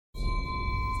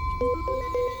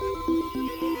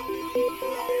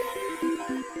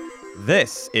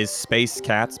This is Space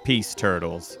Cats Peace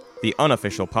Turtles, the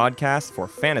unofficial podcast for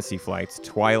Fantasy Flight's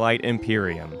Twilight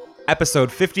Imperium.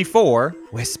 Episode 54,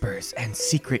 Whispers and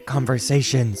Secret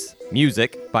Conversations.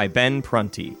 Music by Ben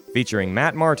Prunty, featuring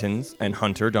Matt Martins and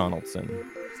Hunter Donaldson.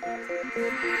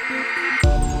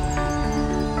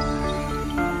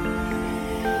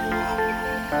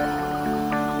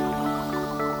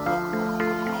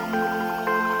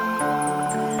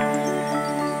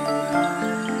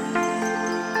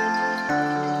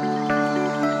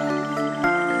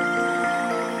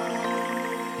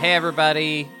 Hey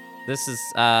everybody, this is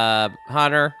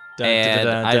Hunter. And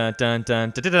whoa,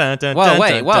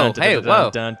 wait, whoa, hey, whoa.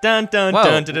 Gen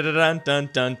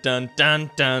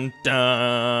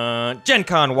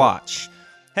Con Watch.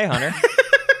 Hey Hunter.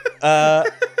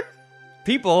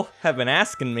 People have been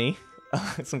asking me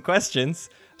some questions,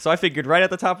 so I figured right at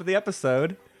the top of the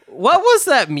episode. What was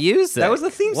that music? That was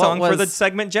the theme song for the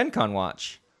segment Gen Con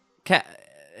Watch.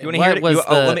 You want to hear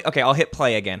it? Okay, I'll hit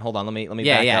play again. Hold on, let me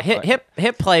back up.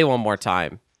 Hit play one more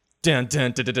time. Dun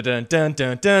dun dun dun dun dun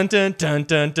dun dun dun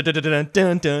dun dun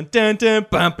dun dun dun dun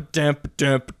bump dump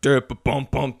dump bum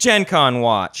bum Gen Con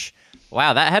Watch.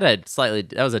 Wow, that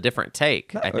was a different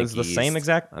take. I think it was the same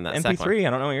exact MP3. I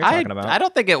don't know what you're talking about. I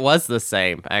don't think it was the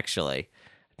same, actually.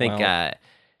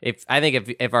 I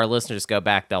think if our listeners go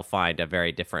back, they'll find a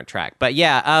very different track. But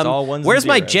yeah, where's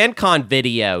my Gen Con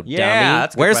video, dummy?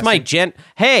 That's a good where's question.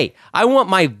 Hey, I want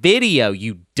my video,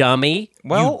 you dummy.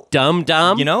 Well, you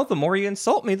dumb. You know, the more you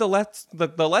insult me, the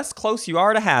less close you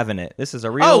are to having it. This is a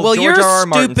real George you're R. R.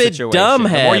 Martin stupid situation. Dumbhead,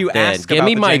 the more you ask give about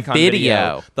me the my Gen Con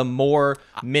video, the more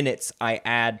minutes I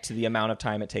add to the amount of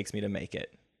time it takes me to make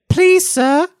it. Please,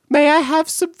 sir, may I have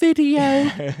some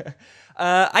video?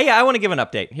 I want to give an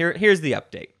update. Here's the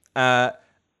update.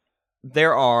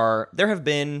 There have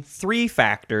been 3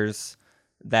 factors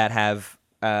that have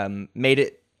made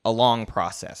it a long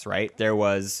process, right? There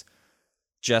was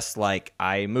just like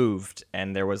I moved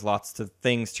and there was lots of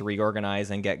things to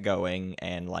reorganize and get going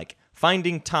and like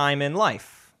finding time in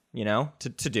life, you know, to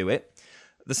do it.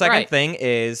 The second thing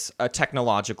is a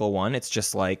technological one. It's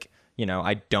just like, you know,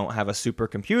 I don't have a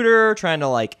supercomputer trying to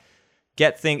like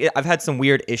get things. I've had some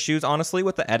weird issues, honestly,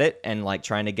 with the edit and like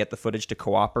trying to get the footage to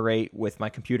cooperate with my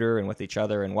computer and with each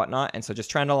other and whatnot. And so just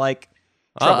trying to like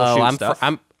troubleshoot stuff.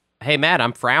 Hey Matt,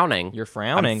 I'm frowning. You're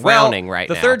frowning. I'm frowning right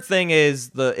now. The third thing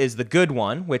is the good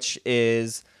one, which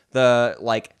is the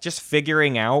like just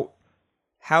figuring out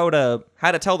how to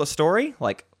tell the story.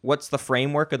 Like, what's the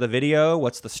framework of the video?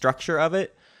 What's the structure of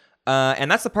it? And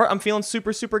that's the part I'm feeling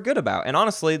super, super good about. And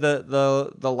honestly,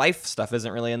 the life stuff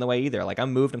isn't really in the way either. Like,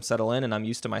 I'm moved, I'm settled in, and I'm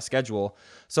used to my schedule.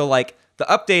 So, like, the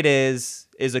update is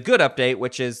a good update,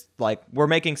 which is, like, we're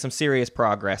making some serious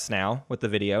progress now with the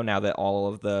video, now that all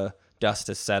of the dust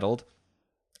is settled.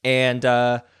 And,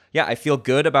 I feel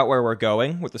good about where we're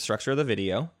going with the structure of the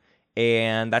video.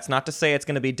 And that's not to say it's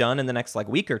going to be done in the next, like,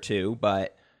 week or two,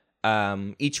 but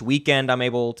each weekend I'm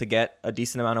able to get a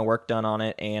decent amount of work done on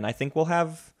it, and I think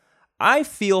I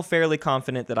feel fairly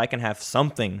confident that I can have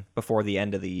something before the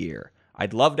end of the year.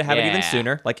 I'd love to have it even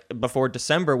sooner. Like, before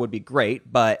December would be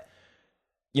great, but,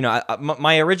 you know,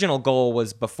 my original goal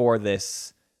was before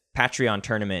this Patreon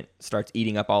tournament starts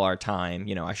eating up all our time.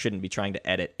 You know, I shouldn't be trying to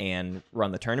edit and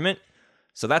run the tournament.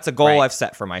 So that's a goal I've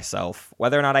set for myself.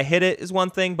 Whether or not I hit it is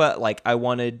one thing, but, like, I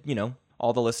wanted, you know,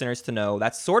 all the listeners to know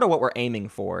that's sort of what we're aiming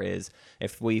for is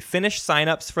if we finish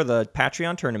signups for the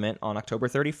Patreon tournament on October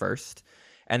 31st,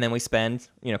 and then we spend,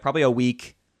 you know, probably a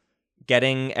week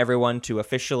getting everyone to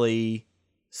officially,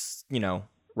 you know,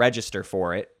 register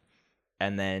for it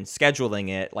and then scheduling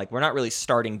it. Like, we're not really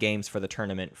starting games for the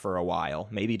tournament for a while.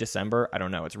 Maybe December. I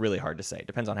don't know. It's really hard to say. It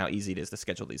depends on how easy it is to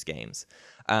schedule these games.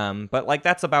 But, like,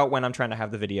 that's about when I'm trying to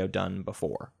have the video done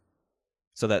before.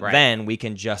 So that then we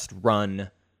can just run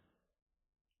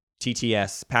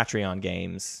TTS Patreon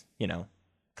games, you know,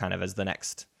 kind of as the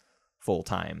next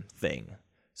full-time thing.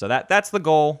 So that's the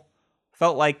goal.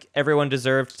 Felt like everyone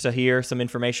deserved to hear some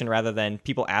information rather than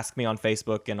people ask me on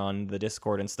Facebook and on the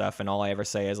Discord and stuff, and all I ever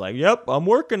say is like, yep, I'm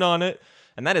working on it.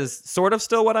 And that is sort of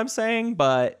still what I'm saying,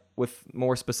 but with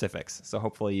more specifics. So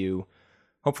hopefully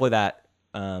that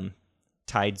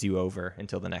tides you over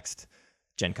until the next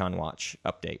Gen Con Watch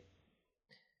update.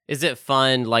 Is it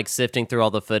fun, like, sifting through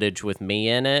all the footage with me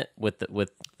in it?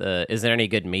 Is there any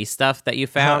good me stuff that you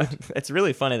found? It's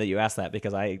really funny that you asked that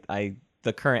because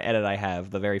the current edit I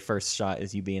have, the very first shot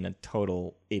is you being a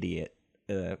total idiot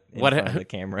in front of the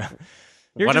camera.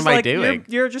 What am I doing?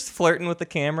 You're just flirting with the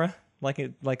camera like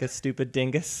a stupid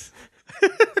dingus.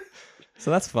 So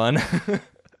that's fun.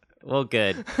 Well,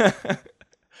 good.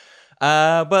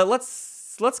 But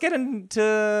let's get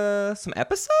into some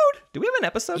episode. Do we have an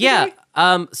episode? Yeah. Today?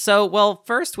 So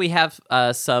first we have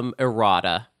some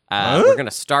errata. We're gonna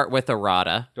start with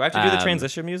errata. Do I have to do the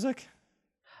transition music?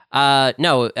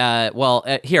 No.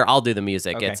 Here I'll do the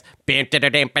music. Okay. It's. Hey, wait a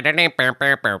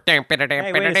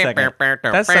second.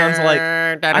 That sounds like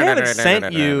I haven't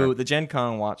sent you the Gen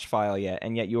Con watch file yet,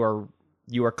 and yet you are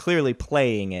clearly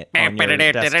playing it on your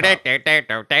desktop.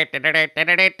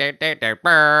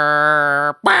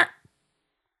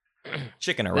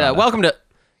 Chicken errata. Welcome to.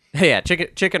 Yeah,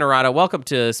 chicken errata. Welcome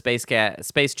to Space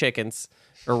Chickens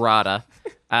errata.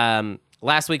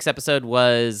 Last week's episode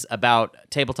was about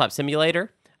Tabletop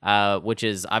Simulator. Which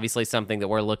is obviously something that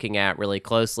we're looking at really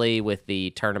closely with the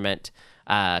tournament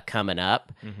coming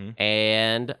up. Mm-hmm.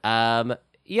 And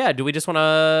do we just want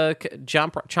to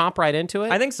chomp right into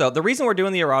it? I think so. The reason we're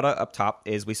doing the errata up top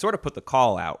is we sort of put the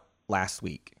call out last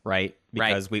week, right?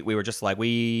 Because we were just like,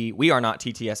 we are not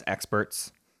TTS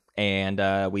experts, and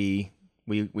we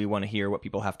want to hear what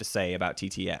people have to say about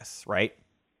TTS, right?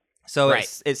 So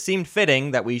it seemed fitting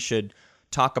that we should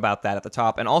talk about that at the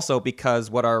top, and also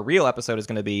because what our real episode is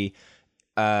going to be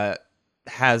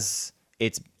has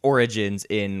its origins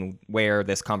in where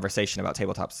this conversation about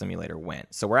Tabletop Simulator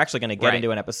went. So we're actually going to get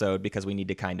into an episode because we need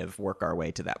to kind of work our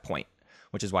way to that point,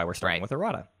 which is why we're starting with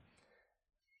errata.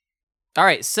 All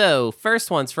right, so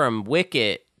first one's from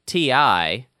Wicket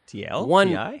TI.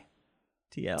 TL?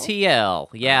 TL.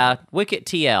 Yeah, Wicket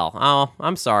TL. Oh,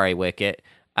 I'm sorry, Wicket.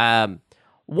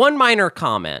 One minor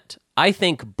comment. I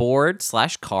think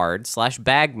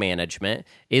board/card/bag management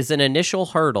is an initial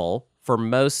hurdle for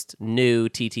most new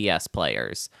TTS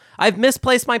players. I've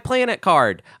misplaced my planet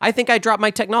card. I think I dropped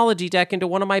my technology deck into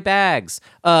one of my bags.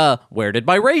 Where did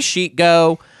my race sheet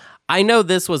go? I know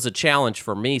this was a challenge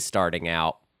for me starting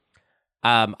out.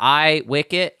 I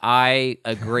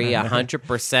agree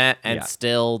 100% and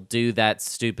still do that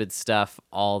stupid stuff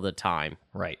all the time.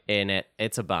 Right. And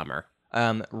it's a bummer.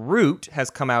 Root has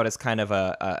come out as kind of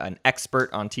an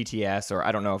expert on TTS, or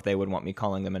I don't know if they would want me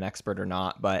calling them an expert or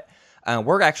not, but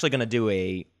we're actually going to do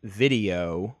a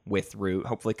video with Root,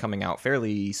 hopefully coming out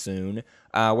fairly soon,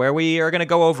 where we are going to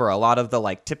go over a lot of the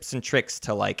like tips and tricks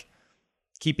to like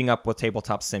keeping up with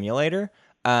Tabletop Simulator.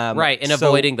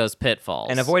 Avoiding those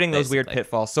pitfalls. And avoiding those weird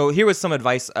pitfalls. So here was some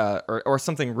advice, or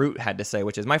something Root had to say,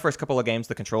 which is my first couple of games,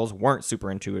 the controls weren't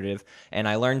super intuitive, and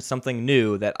I learned something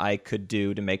new that I could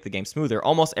do to make the game smoother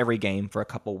almost every game for a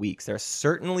couple weeks. There's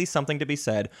certainly something to be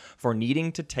said for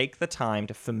needing to take the time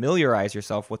to familiarize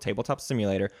yourself with Tabletop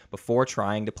Simulator before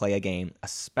trying to play a game,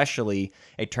 especially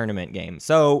a tournament game.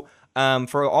 So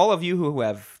for all of you who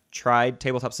have tried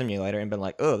Tabletop Simulator and been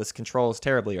like, oh, this controls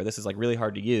terribly, or this is like really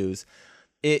hard to use,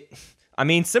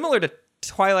 similar to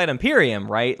Twilight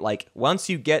Imperium, right? Like, once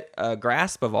you get a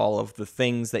grasp of all of the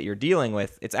things that you're dealing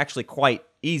with, it's actually quite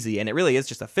easy, and it really is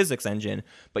just a physics engine,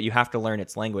 but you have to learn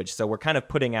its language. So we're kind of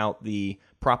putting out the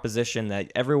proposition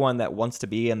that everyone that wants to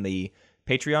be in the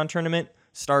Patreon tournament,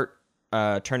 start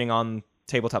turning on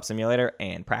Tabletop Simulator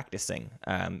and practicing.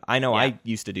 I know I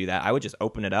used to do that. I would just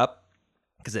open it up,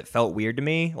 because it felt weird to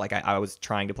me. Like I was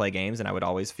trying to play games and I would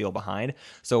always feel behind.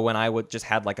 So when I would just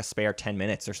had like a spare 10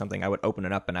 minutes or something, I would open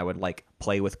it up and I would like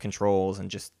play with controls and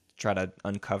just try to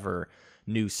uncover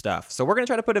new stuff. So we're going to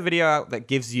try to put a video out that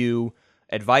gives you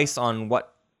advice on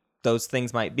what those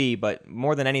things might be. But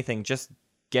more than anything, just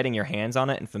getting your hands on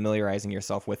it and familiarizing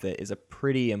yourself with it is a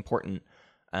pretty important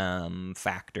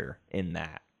factor in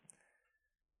that.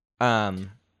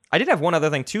 I did have one other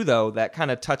thing, too, though, that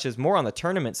kind of touches more on the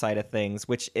tournament side of things,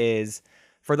 which is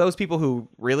for those people who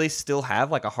really still have,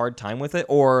 like, a hard time with it,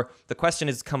 or the question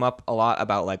has come up a lot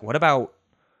about, like, what about,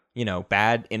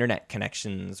 bad internet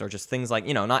connections, or just things like,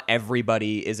 not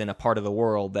everybody is in a part of the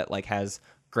world that, like, has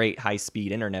great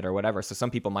high-speed internet or whatever, so some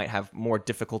people might have more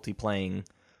difficulty playing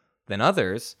than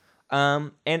others.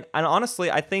 And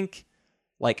honestly, I think,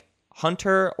 like,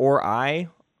 Hunter or I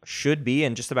should be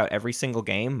in just about every single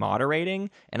game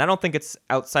moderating, and I don't think it's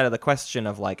outside of the question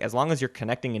of like, as long as you're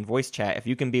connecting in voice chat, if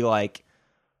you can be like,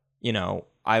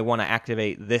 I want to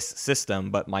activate this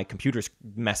system but my computer's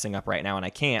messing up right now and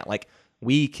I can't, like,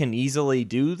 we can easily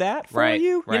do that for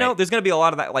you. There's going to be a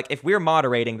lot of that. Like, if we're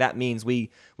moderating, that means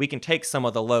we can take some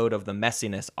of the load of the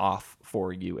messiness off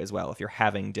for you as well if you're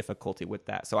having difficulty with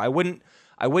that. So I wouldn't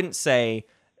say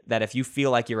that if you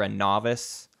feel like you're a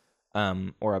novice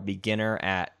or a beginner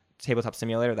at Tabletop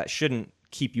Simulator, that shouldn't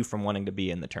keep you from wanting to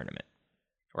be in the tournament.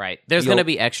 Right. There's going to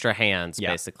be extra hands,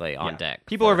 basically, on deck.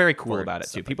 People are very cool about it,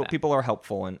 too. People are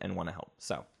helpful and want to help.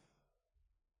 So,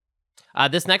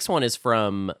 this next one is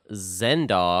from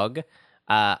Zendog.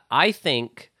 I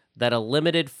think that a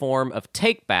limited form of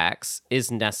takebacks is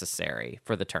necessary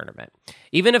for the tournament.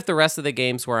 Even if the rest of the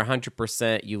games were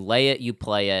 100%, you lay it, you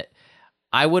play it,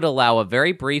 I would allow a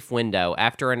very brief window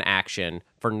after an action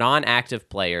for non-active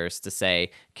players to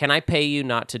say, can I pay you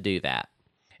not to do that?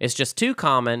 It's just too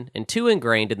common and too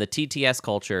ingrained in the TTS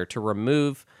culture to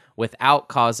remove without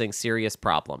causing serious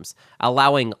problems.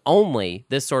 Allowing only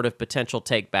this sort of potential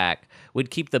take-back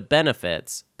would keep the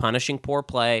benefits, punishing poor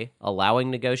play, allowing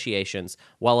negotiations,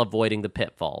 while avoiding the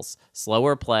pitfalls.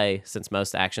 Slower play, since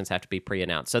most actions have to be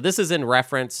pre-announced. So this is in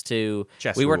reference to,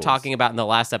 Chess we were rules. talking about in the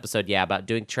last episode, about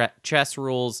doing chess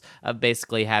rules of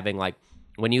basically having, like,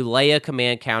 when you lay a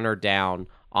command counter down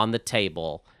on the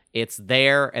table, it's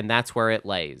there and that's where it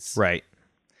lays. Right.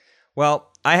 Well,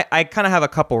 I kind of have a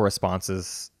couple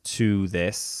responses to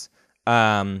this.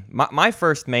 My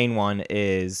first main one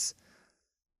is,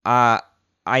 I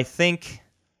think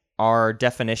our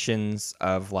definitions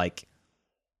of like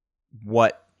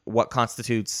what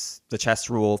constitutes the chess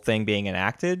rule thing being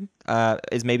enacted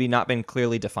is maybe not been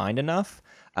clearly defined enough.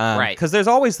 Right. Because there's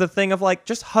always the thing of like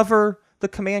just hover the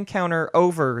command counter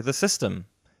over the system.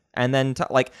 And then,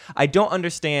 I don't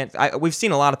understand. We've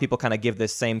seen a lot of people kind of give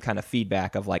this same kind of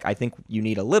feedback of, like, I think you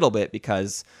need a little bit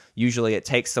because usually it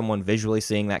takes someone visually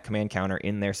seeing that command counter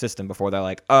in their system before they're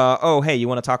like, oh, hey, you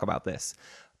want to talk about this?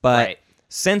 But Right.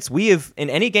 since we have, in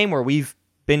any game where we've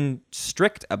been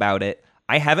strict about it,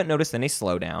 I haven't noticed any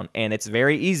slowdown. And it's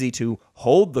very easy to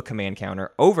hold the command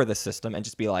counter over the system and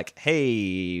just be like,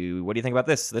 hey, what do you think about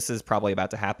this? This is probably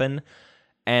about to happen.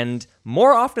 And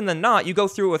more often than not, you go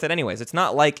through with it anyways. It's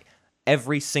not like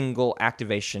every single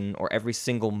activation or every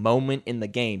single moment in the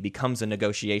game becomes a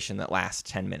negotiation that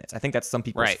lasts 10 minutes. I think that's some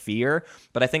people's Right. fear,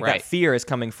 but I think Right. that fear is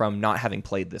coming from not having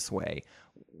played this way,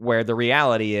 where the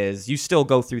reality is you still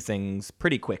go through things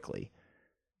pretty quickly.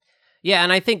 Yeah,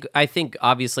 and I think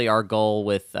obviously our goal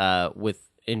with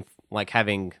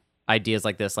having ideas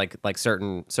like this, like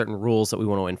certain rules that we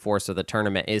want to enforce for the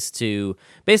tournament, is to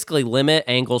basically limit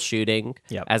angle shooting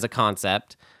Yep. as a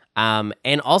concept,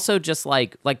 and also just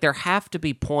like there have to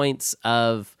be points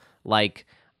of like,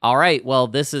 all right, well,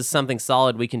 this is something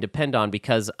solid we can depend on,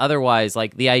 because otherwise,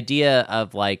 like, the idea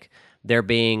of like there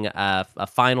being a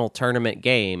final tournament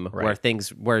game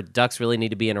where ducks really need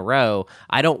to be in a row,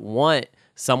 I don't want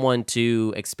someone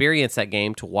to experience that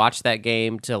game, to watch that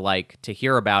game, to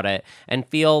hear about it and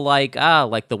feel like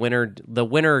the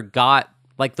winner got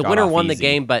the winner off won the easy.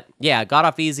 game, but got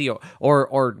off easy,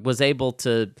 or was able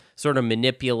to sort of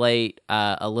manipulate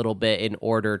a little bit in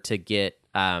order to get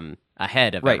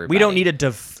ahead of everybody. We don't need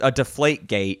a deflate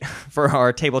gate for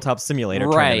our tabletop simulator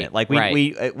tournament. Like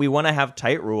we want to have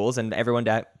tight rules and everyone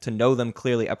to know them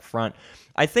clearly up front.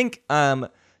 I think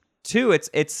too,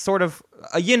 it's sort of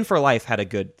a Yin for Life had a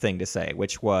good thing to say,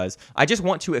 which was, I just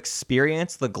want to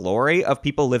experience the glory of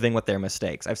people living with their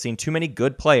mistakes. I've seen too many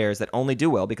good players that only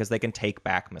do well because they can take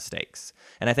back mistakes.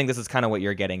 And I think this is kind of what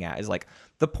you're getting at, is like,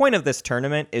 the point of this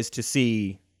tournament is to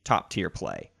see top tier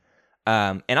play.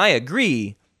 And I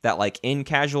agree that, like, in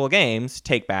casual games,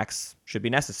 takebacks should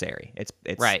be necessary. It's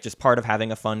Right. just part of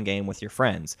having a fun game with your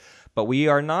friends. But we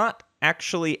are not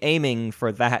actually aiming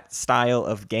for that style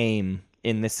of game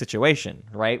in this situation,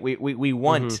 right? We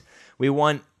want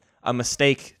a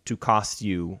mistake to cost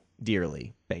you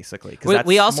dearly, basically. 'Cause that's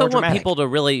We also more want dramatic.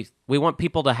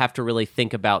 people to have to really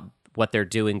think about what they're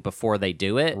doing before they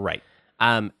do it. Right.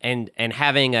 And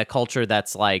having a culture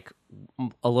that's like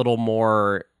a little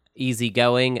more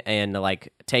easygoing and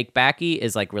like take backy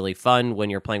is like really fun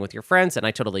when you're playing with your friends, and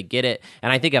I totally get it.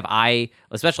 And I think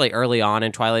especially early on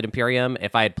in Twilight Imperium,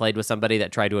 if I had played with somebody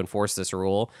that tried to enforce this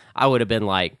rule, I would have been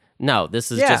like, no,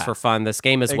 this is just for fun. This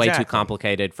game is way too Exactly.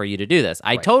 complicated for you to do this.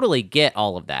 I totally get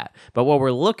all of that. But what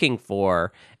we're looking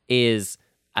for is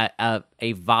a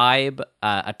vibe,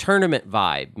 a tournament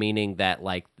vibe, meaning that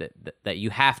like that you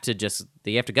have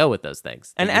to go with those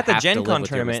things. And You at the have to Gen live Con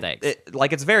with your tournament, mistakes.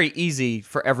 it's very easy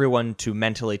for everyone to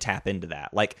mentally tap into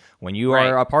that. Like, when you Right.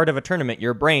 are a part of a tournament,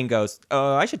 your brain goes,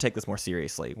 I should take this more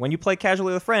seriously. When you play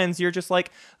casually with friends, you're just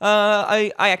like,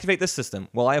 I activate this system.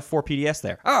 Well, I have 4 PDS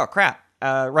there. Oh, crap.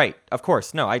 Right. Of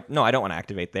course. No, I don't want to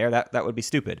activate there. That would be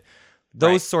stupid. Those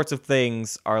Right. sorts of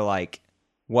things are like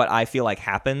what I feel like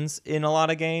happens in a lot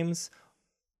of games.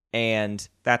 And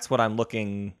that's what I'm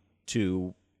looking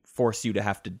to force you to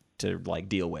have to like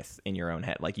deal with in your own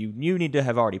head. Like, you need to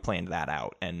have already planned that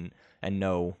out and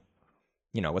know,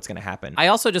 what's going to happen. I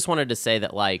also just wanted to say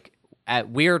that like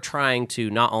we're trying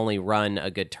to not only run a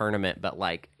good tournament, but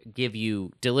like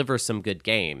deliver some good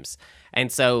games.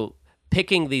 And so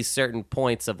picking these certain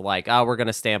points of like, we're going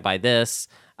to stand by this,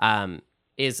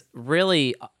 is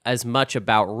really as much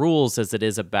about rules as it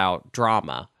is about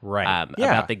drama. Right. Yeah.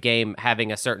 About the game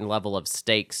having a certain level of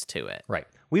stakes to it. Right.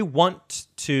 We want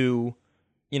to,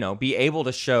 be able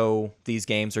to show these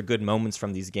games or good moments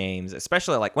from these games,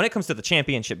 especially like when it comes to the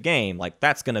championship game, like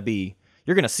that's going to be,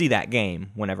 you're going to see that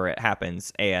game whenever it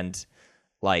happens. And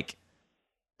like,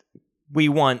 we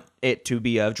want it to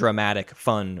be a dramatic,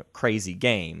 fun, crazy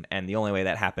game. And the only way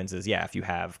that happens is, if you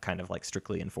have kind of like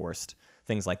strictly enforced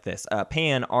things like this.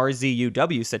 Pan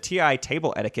RZUW said TI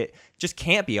table etiquette just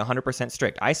can't be 100%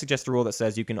 strict. I suggest a rule that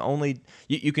says you can only,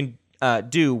 you can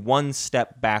do one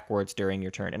step backwards during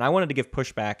your turn. And I wanted to give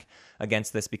pushback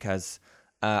against this because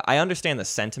I understand the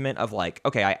sentiment of like,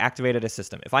 okay, I activated a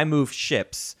system. If I move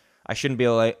ships, I shouldn't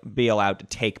be allowed to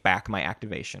take back my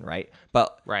activation, right?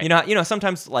 But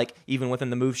sometimes like even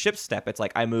within the move ship step, it's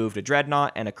like I moved a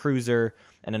dreadnought and a cruiser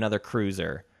and another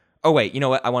cruiser. Oh wait, you know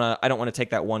what? I don't want to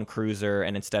take that one cruiser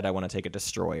and instead I want to take a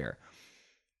destroyer.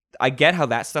 I get how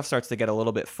that stuff starts to get a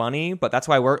little bit funny, but that's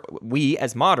why we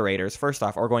as moderators, first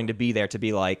off, are going to be there to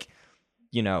be like,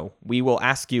 we will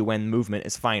ask you when movement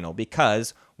is final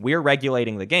because we're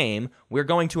regulating the game. We're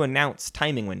going to announce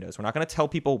timing windows. We're not going to tell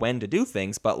people when to do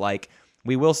things, but like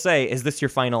we will say, is this your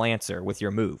final answer with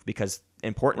your move? Because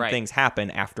important things happen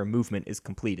after movement is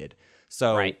completed.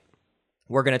 So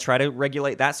we're going to try to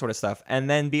regulate that sort of stuff. And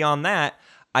then beyond that,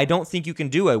 I don't think you can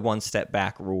do a one step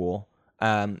back rule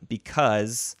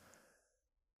because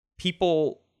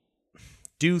people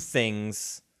do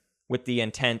things with the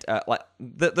intent, like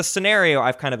the scenario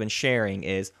I've kind of been sharing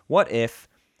is, what if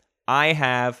I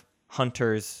have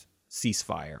Hunter's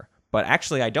ceasefire, but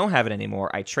actually I don't have it anymore.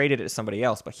 I traded it to somebody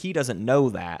else, but he doesn't know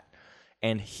that.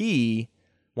 And he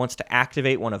wants to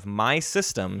activate one of my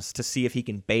systems to see if he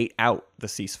can bait out the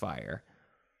ceasefire.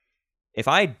 If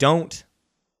I don't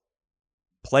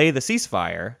play the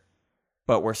ceasefire,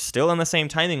 but we're still in the same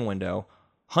timing window,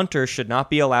 Hunter should not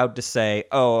be allowed to say,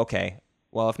 oh, okay,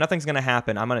 well, if nothing's going to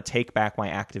happen, I'm going to take back my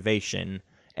activation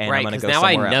and I'm going to go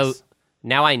somewhere else.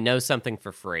 Now I know something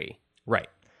for free. Right.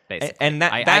 Basically. And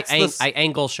I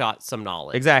angle shot some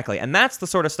knowledge. Exactly. And that's the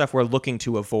sort of stuff we're looking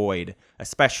to avoid,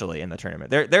 especially in the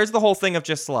tournament. There's the whole thing of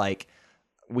just like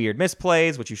weird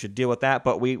misplays, which you should deal with that,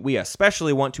 but we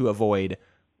especially want to avoid,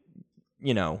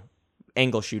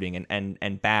 angle shooting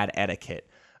and bad etiquette.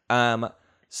 Wait.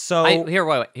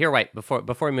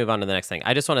 Before we move on to the next thing,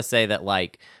 I just want to say that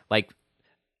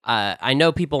I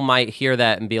know people might hear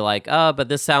that and be like, oh, but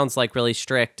this sounds like really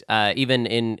strict. Even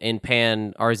in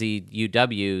Pan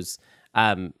RZUW's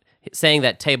saying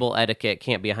that table etiquette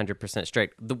can't be 100%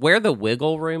 strict. Where the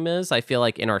wiggle room is, I feel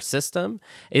like in our system,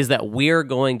 is that we're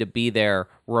going to be there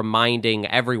reminding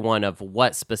everyone of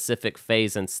what specific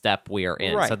phase and step we are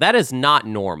in. Right. So that is not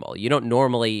normal. You don't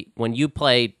normally, when you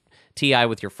play TI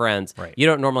with your friends, you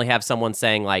don't normally have someone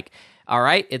saying like, all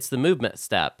right, it's the movement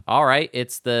step. All right,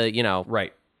 it's the,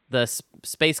 the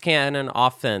space cannon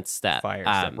offense step. Fire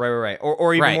step. Right.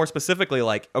 Or even more specifically,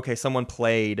 like, okay, someone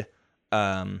played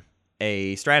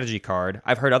a strategy card.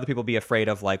 I've heard other people be afraid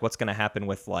of like what's going to happen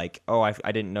with like, oh, I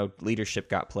didn't know leadership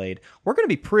got played. We're going to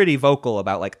be pretty vocal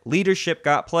about like leadership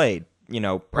got played.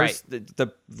 The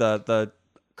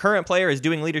current player is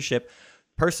doing leadership.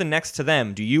 Person next to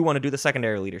them, do you want to do the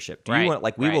secondary leadership? Do you want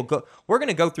will go, we're going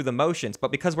to go through the motions, but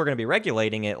because we're going to be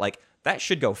regulating it, like that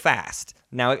should go fast.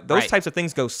 Now, those types of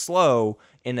things go slow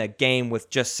in a game with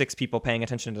just 6 people paying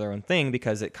attention to their own thing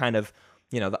because it kind of,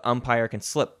 the umpire can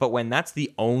slip. But when that's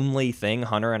the only thing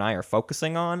Hunter and I are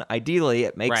focusing on, ideally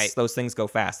it makes those things go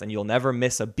fast and you'll never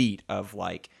miss a beat of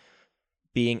like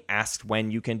being asked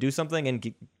when you can do something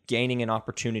and gaining an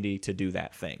opportunity to do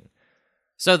that thing.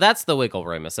 So that's the wiggle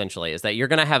room, essentially, is that you're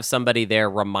going to have somebody there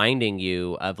reminding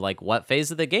you of like what phase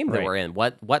of the game that we're in,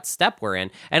 what step we're in.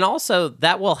 And also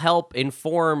that will help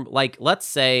inform, like, let's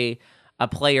say a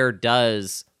player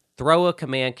does throw a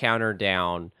command counter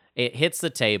down, it hits the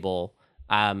table,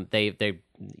 they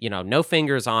no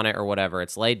fingers on it or whatever,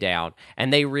 it's laid down,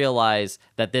 and they realize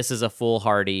that this is a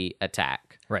foolhardy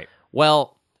attack. Right.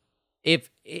 Well, if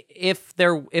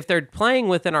they're playing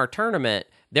within our tournament,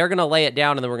 they're going to lay it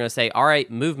down and then we're going to say, all right,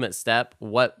 movement step,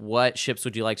 what ships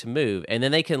would you like to move? And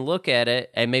then they can look at it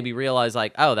and maybe realize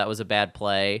like, oh, that was a bad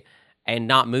play and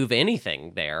not move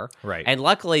anything there. Right. And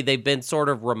luckily they've been sort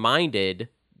of reminded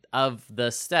of the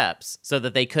steps so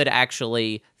that they could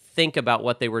actually think about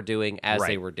what they were doing as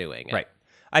they were doing it. Right.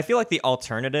 I feel like the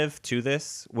alternative to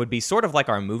this would be sort of like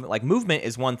our movement. Like movement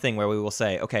is one thing where we will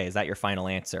say, okay, is that your final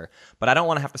answer? But I don't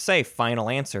want to have to say final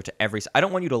answer to every... I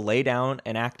don't want you to lay down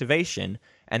an activation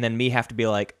and then me have to be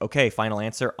like, okay, final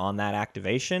answer on that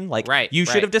activation. Like you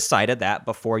should have decided that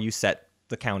before you set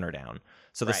the counter down.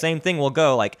 So the same thing will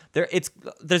go like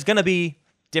there's going to be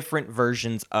different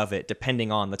versions of it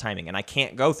depending on the timing. And I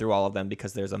can't go through all of them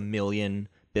because there's a million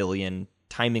billion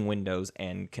timing windows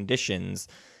and conditions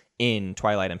in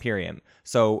Twilight Imperium.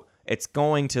 So it's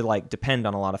going to like depend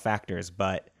on a lot of factors.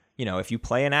 But, you know, if you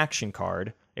play an action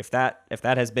card, if that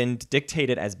has been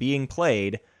dictated as being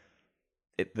played,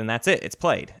 then that's it. It's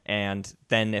played. And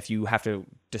then if you have to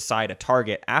decide a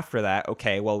target after that,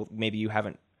 okay, well, maybe you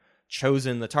haven't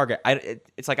chosen the target.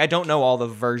 It's like I don't know all the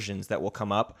versions that will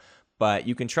come up, but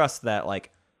you can trust that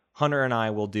like Hunter and I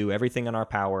will do everything in our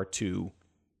power to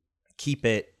keep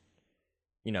it,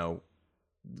 you know,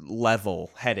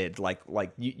 level-headed. Like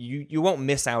you won't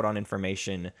miss out on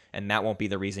information, and that won't be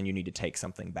the reason you need to take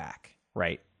something back,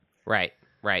 right? Right.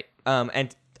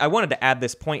 And I wanted to add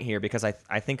this point here because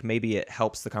I think maybe it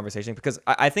helps the conversation, because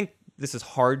I think this is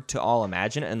hard to all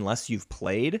imagine unless you've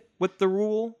played with the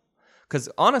rule. Because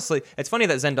honestly, it's funny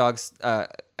that Zendogs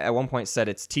at one point said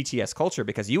it's TTS culture,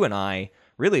 because you and I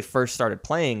really first started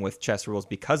playing with chess rules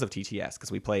because of TTS,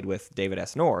 because we played with David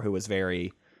S. Knorr, who was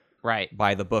very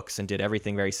by the books and did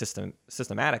everything very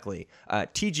systematically.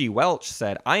 T.G. Welch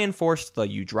said, I enforced the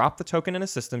you drop the token in a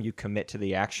system, you commit to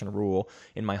the action rule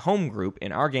in my home group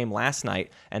in our game last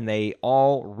night, and they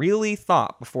all really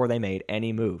thought before they made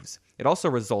any moves. It also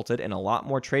resulted in a lot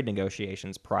more trade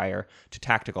negotiations prior to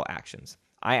tactical actions.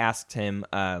 I asked him,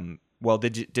 well,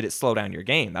 did it slow down your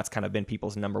game? That's kind of been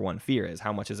people's number one fear, is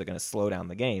how much is it going to slow down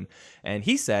the game? And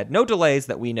he said, no delays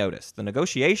that we noticed. The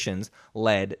negotiations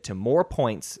led to more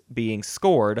points being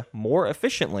scored more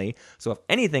efficiently. So if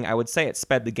anything, I would say it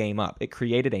sped the game up. It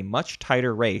created a much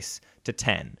tighter race to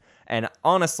 10. And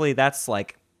honestly, that's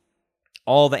like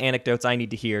all the anecdotes I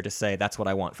need to hear to say that's what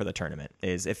I want for the tournament,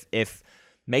 is if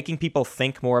making people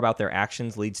think more about their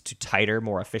actions leads to tighter,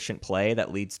 more efficient play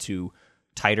that leads to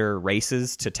tighter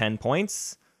races to 10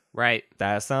 points. Right.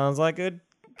 That sounds like good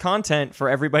content for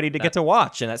everybody to get to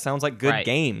watch. And that sounds like good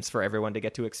games for everyone to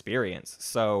get to experience.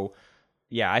 So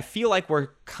yeah, I feel like we're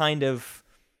kind of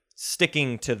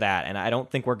sticking to that. And I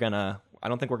don't think we're gonna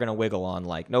wiggle on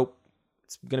like, nope,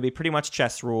 it's gonna be pretty much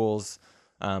chess rules,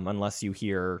 unless you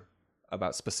hear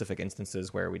about specific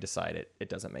instances where we decide it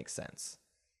doesn't make sense.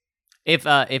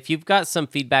 If you've got some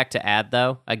feedback to add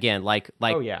though, again, like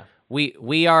oh yeah.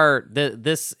 We are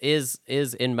this is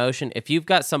in motion. If you've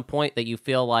got some point that you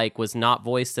feel like was not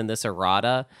voiced in this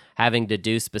errata, having to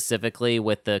do specifically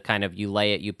with the kind of you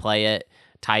lay it, you play it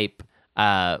type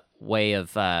way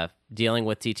of dealing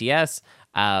with TTS,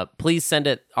 please send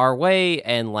it our way.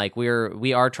 And like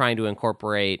we are trying to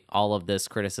incorporate all of this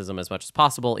criticism as much as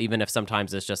possible, even if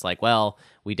sometimes it's just like, well,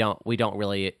 we don't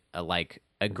really like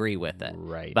agree with it,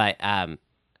 right?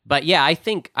 But yeah, I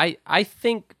think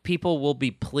people will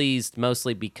be pleased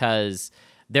mostly because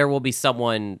there will be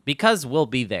someone, because we'll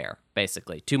be there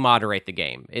basically to moderate the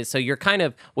game. So you're kind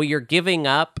of what you're giving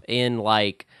up in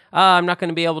like, I'm not going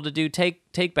to be able to do take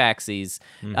backsies.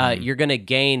 You're going to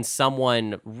gain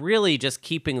someone really just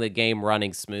keeping the game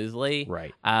running smoothly,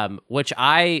 right? Which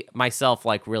I myself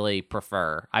like really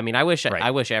prefer. I mean, I wish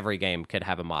every game could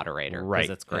have a moderator, right?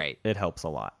 Because it's great. It helps a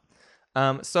lot.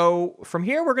 So from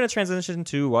here, we're going to transition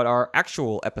to what our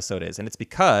actual episode is. And it's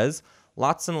because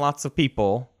lots and lots of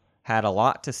people had a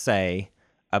lot to say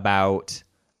about,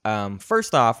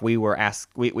 first off, we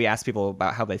asked people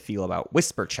about how they feel about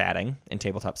whisper chatting in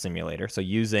Tabletop Simulator. So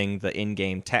using the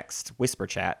in-game text whisper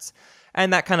chats.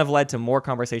 And that kind of led to more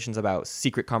conversations about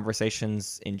secret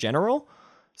conversations in general.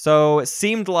 So it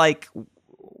seemed like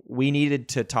we needed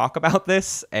to talk about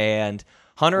this, and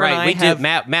Hunter and I have...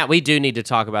 Matt, we do need to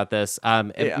talk about this.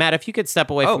 Matt, if you could step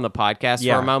away from the podcast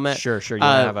for a moment. Sure.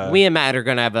 We and Matt are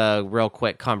going to have a real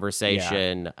quick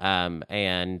conversation,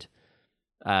 and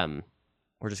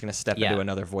we're just going to step into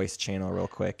another voice channel real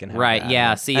quick. And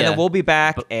see ya. And then we'll be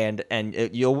back, and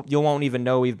you won't even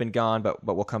know we've been gone, but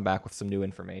we'll come back with some new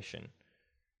information.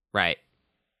 Right.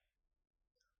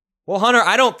 Well, Hunter,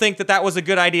 I don't think that was a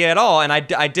good idea at all, and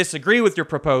I disagree with your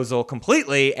proposal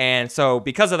completely, and so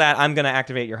because of that, I'm going to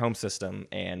activate your home system,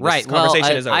 and this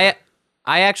conversation is over.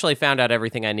 I actually found out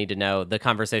everything I need to know. The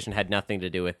conversation had nothing to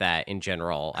do with that in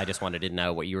general. I just wanted to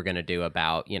know what you were going to do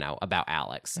about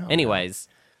Alex. Anyways.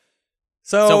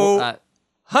 So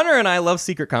Hunter and I love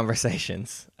secret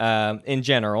conversations in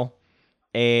general,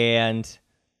 and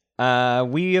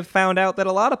we have found out that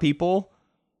a lot of people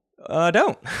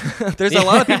don't. There's a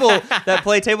lot of people that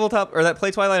play tabletop or that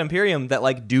play Twilight Imperium that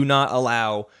like do not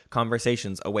allow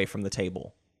conversations away from the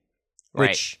table,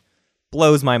 which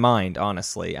blows my mind,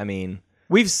 honestly. I mean,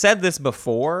 we've said this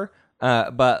before,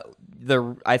 but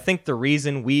I think the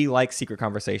reason we like secret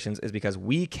conversations is because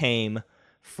we came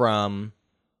from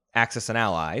Axis and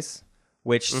Allies,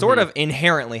 which sort of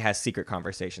inherently has secret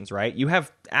conversations, right? You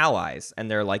have allies, and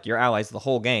they're like your allies the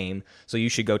whole game, so you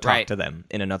should go talk to them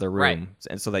in another room,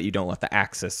 and so that you don't let the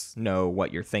Axis know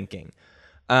what you're thinking.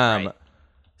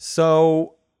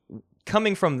 So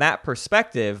coming from that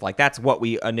perspective, like that's what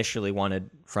we initially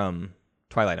wanted from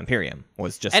Twilight Imperium,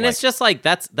 was just and it's just like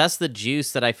that's the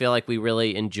juice that I feel like we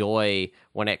really enjoy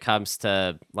when it comes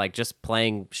to like just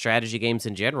playing strategy games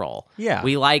in general. Yeah,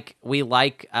 we like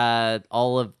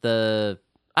all of the,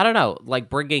 I don't know, like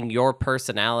bringing your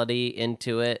personality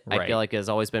into it. I feel like has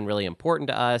always been really important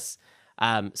to us.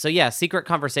 So yeah, secret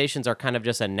conversations are kind of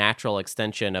just a natural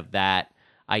extension of that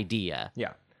idea.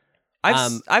 Yeah,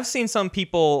 I've seen some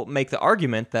people make the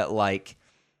argument that like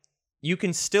you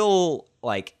can still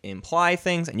like imply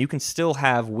things and you can still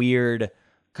have weird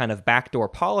kind of backdoor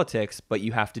politics, but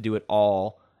you have to do it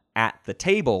all at the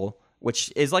table,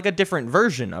 which is like a different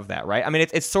version of that, right? I mean,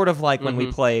 it's sort of like when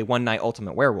we play One Night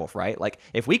Ultimate Werewolf, right? Like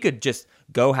if we could just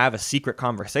go have a secret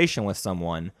conversation with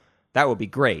someone, that would be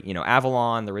great. You know,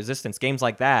 Avalon, the Resistance, games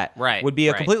like that would be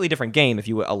a completely different game if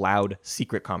you allowed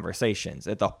secret conversations.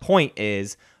 The point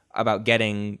is about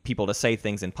getting people to say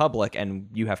things in public, and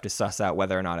you have to suss out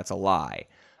whether or not it's a lie.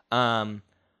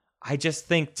 I just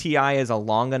think TI is a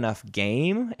long enough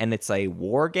game, and it's a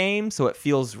war game, so it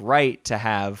feels right to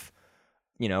have,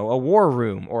 you know, a war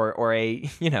room or a,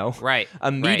 you know,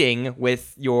 a meeting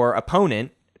with your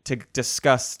opponent to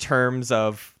discuss terms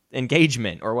of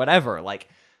engagement or whatever. Like,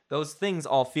 those things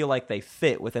all feel like they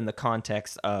fit within the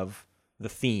context of the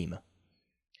theme.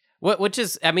 Which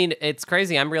is, I mean, it's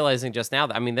crazy. I'm realizing just now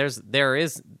that, I mean, there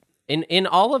is in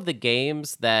all of the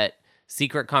games that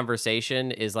secret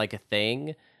conversation is like a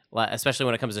thing, especially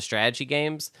when it comes to strategy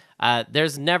games.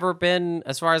 There's never been,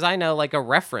 as far as I know, like a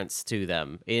reference to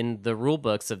them in the rule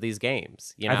books of these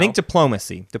games. You know? I think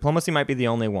diplomacy might be the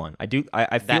only one.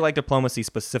 I feel like diplomacy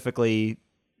specifically.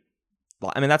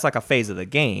 I mean, that's like a phase of the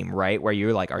game, right? Where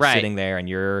you like are sitting there and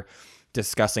you're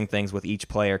discussing things with each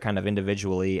player kind of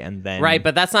individually, and then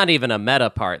but that's not even a meta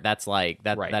part. That's like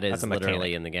that is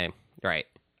literally mechanic in the game, right?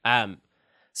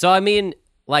 So I mean,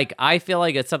 like, I feel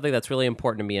like it's something that's really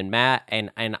important to me and Matt, and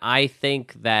I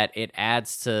think that it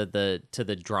adds to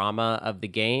the drama of the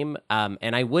game.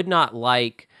 And I would not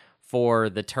like for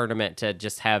the tournament to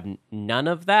just have none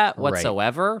of that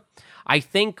whatsoever. I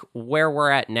think where we're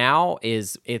at now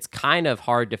is it's kind of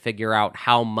hard to figure out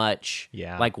how much,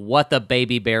 like what the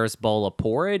Baby Bear's bowl of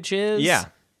porridge is. Yeah,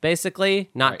 basically,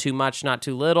 not too much, not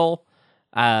too little,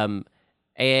 and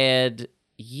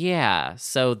yeah,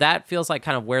 so that feels like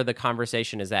kind of where the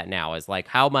conversation is at now. Is like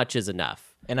how much is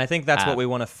enough. And I think that's what we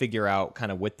want to figure out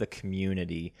kind of with the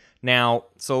community. Now,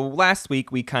 so last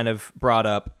week we kind of brought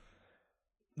up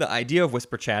the idea of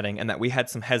whisper chatting and that we had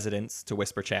some hesitance to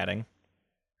whisper chatting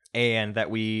and that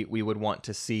we would want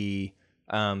to see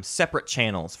separate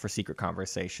channels for secret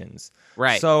conversations.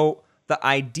 Right. So the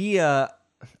idea...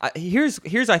 here's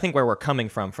I think where we're coming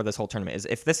from for this whole tournament is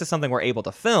if this is something we're able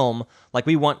to film, like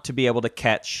we want to be able to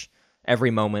catch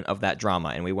every moment of that drama,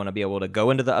 and we want to be able to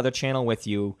go into the other channel with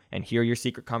you and hear your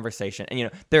secret conversation. And, you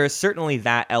know, there is certainly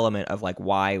that element of like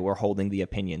why we're holding the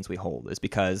opinions we hold is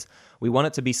because we want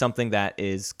it to be something that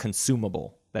is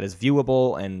consumable, that is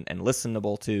viewable and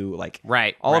listenable to. Like,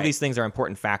 all of these things are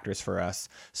important factors for us.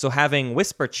 So having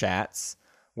whisper chats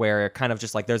where kind of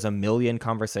just like there's a million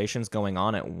conversations going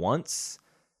on at once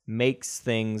makes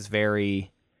things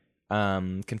very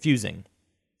confusing.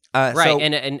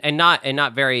 And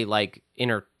not very like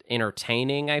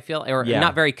entertaining, I feel, or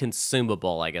not very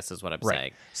consumable, I guess is what I'm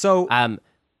saying. So but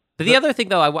the other thing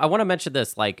though, I want to mention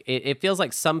this, like it feels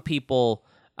like some people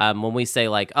when we say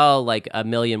like, oh, like a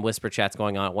million whisper chats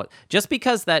going on, just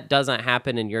because that doesn't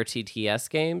happen in your TTS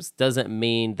games doesn't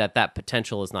mean that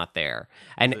potential is not there.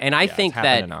 And I think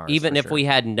that even if we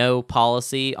had no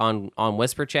policy on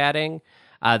whisper chatting,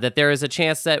 that there is a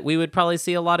chance that we would probably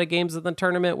see a lot of games in the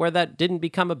tournament where that didn't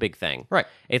become a big thing. Right.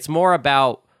 It's more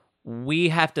about we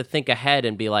have to think ahead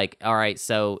and be like, all right,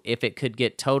 so if it could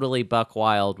get totally buck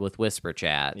wild with whisper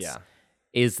chats,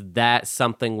 is that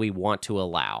something we want to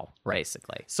allow,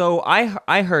 basically? So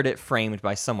I heard it framed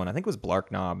by someone, I think it was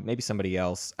Blarknob, maybe somebody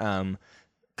else, kind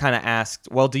of asked,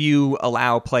 well, do you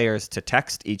allow players to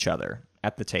text each other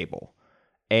at the table?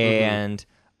 And...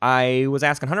 I was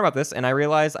asking Hunter about this, and I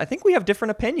realized I think we have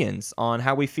different opinions on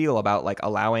how we feel about like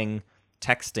allowing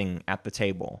texting at the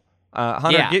table.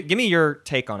 Hunter, give me your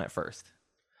take on it first.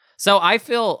 So I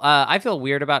feel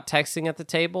weird about texting at the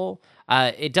table.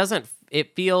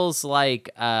 It feels like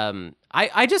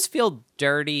I just feel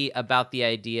dirty about the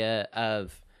idea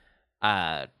of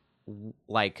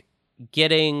like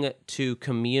getting to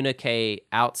communicate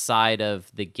outside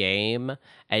of the game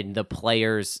and the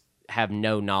players have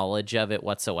no knowledge of it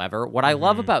whatsoever. What I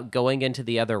love about going into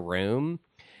the other room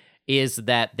is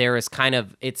that there is kind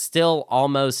of, it's still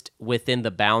almost within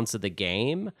the bounds of the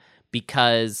game,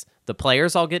 because the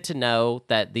players all get to know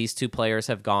that these two players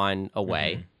have gone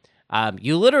away.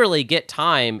 You literally get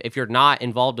time, if you're not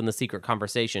involved in the secret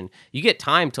conversation, you get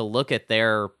time to look at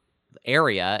their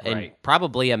area and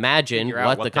probably imagine Figure out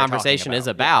what what the they're talking conversation is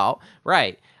about. about.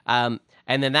 Right.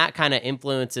 And then that kind of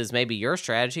influences maybe your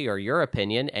strategy or your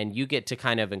opinion, and you get to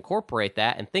kind of incorporate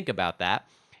that and think about that.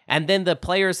 And then the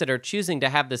players that are choosing to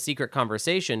have the secret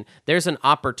conversation, there's an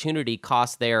opportunity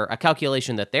cost there, a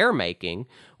calculation that they're making,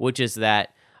 which is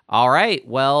that, all right,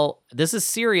 well, this is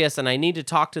serious and I need to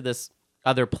talk to this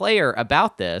other player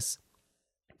about this.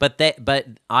 But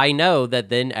I know that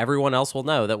then everyone else will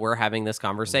know that we're having this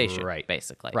conversation,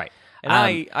 basically. Right. And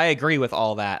I agree with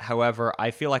all that. However,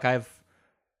 I feel like I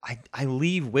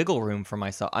leave wiggle room for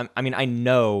myself. I mean, I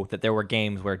know that there were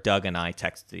games where Doug and I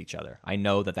texted each other. I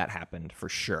know that happened for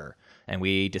sure. And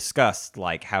we discussed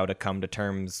like how to come to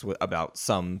terms about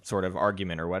some sort of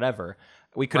argument or whatever.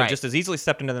 We could have just as easily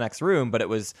stepped into the next room, but it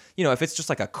was, if it's just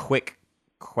like a quick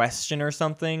question or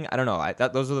something, I don't know.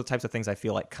 Those are the types of things I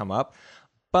feel like come up.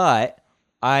 But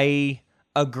I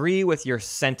agree with your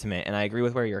sentiment, and I agree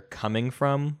with where you're coming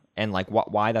from and like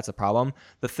why that's a problem.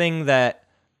 The thing that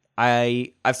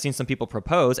I've seen some people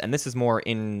propose, and this is more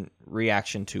in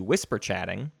reaction to whisper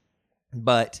chatting,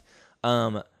 but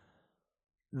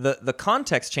the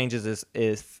context changes is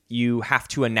if you have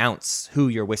to announce who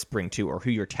you're whispering to or who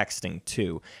you're texting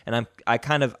to. And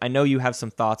I know you have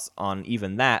some thoughts on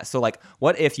even that. So like,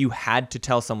 what if you had to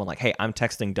tell someone like, hey, I'm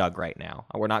texting Doug right now.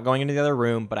 We're not going into the other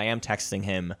room, but I am texting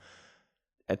him,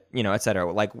 et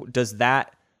cetera. Like, does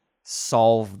that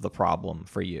solve the problem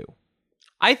for you?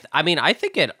 I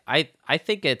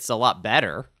think it's a lot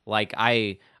better. Like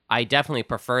I definitely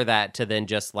prefer that to then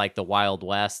just like the Wild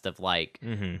West of like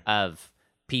of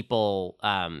people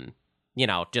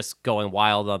just going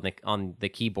wild on the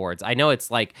keyboards. I know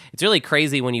it's really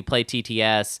crazy when you play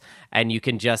TTS and you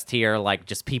can just hear like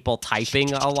just people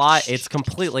typing a lot. It's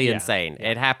completely insane.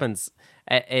 It happens.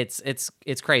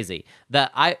 It's crazy.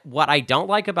 What I don't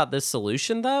like about this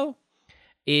solution though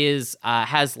is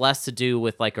has less to do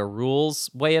with like a rules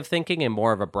way of thinking and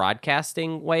more of a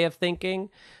broadcasting way of thinking.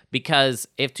 Because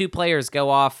if two players go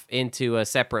off into a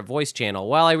separate voice channel,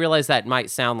 while I realize that might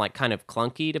sound like kind of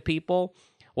clunky to people,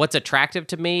 what's attractive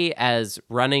to me as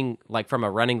running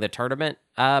the tournament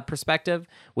perspective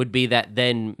would be that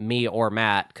then me or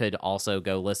Matt could also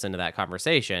go listen to that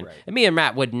conversation. Right. And me and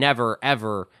Matt would never,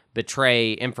 ever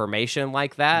betray information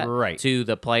like that to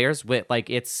the players. With like,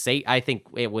 it's safe. I think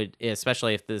it would,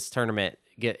 especially if this tournament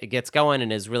gets going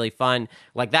and is really fun,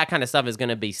 like that kind of stuff is going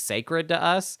to be sacred to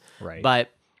us. Right. But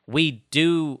we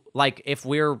do, like, if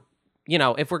we're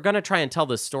going to try and tell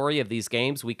the story of these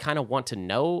games, we kind of want to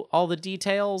know all the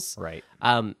details. Right.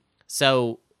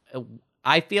 So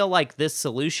I feel like this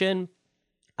solution,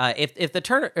 if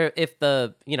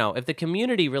the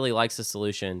community really likes the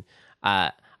solution,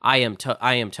 I am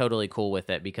totally cool with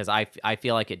it, because I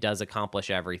feel like it does accomplish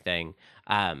everything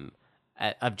of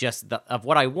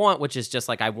what I want, which is just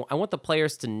like I want the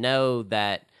players to know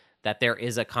that there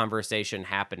is a conversation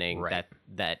happening,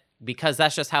 that because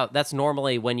that's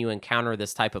normally when you encounter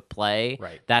this type of play,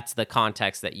 that's the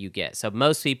context that you get. So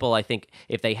most people, I think,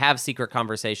 if they have secret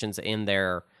conversations in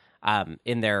their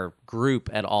group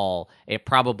at all, it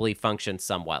probably functions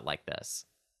somewhat like this.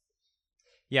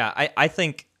 Yeah, I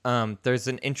think there's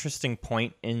an interesting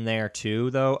point in there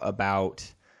too, though,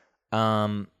 about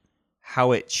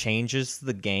how it changes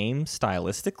the game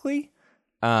stylistically,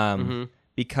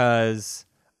 because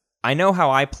I know how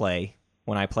I play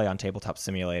when I play on Tabletop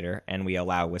Simulator and we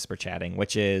allow whisper chatting,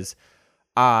 which is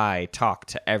I talk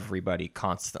to everybody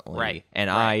constantly, and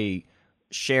I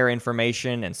share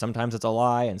information, and sometimes it's a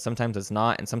lie and sometimes it's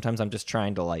not, and sometimes I'm just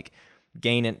trying to like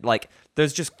gain it. Like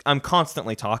I'm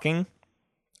constantly talking.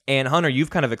 And Hunter, you've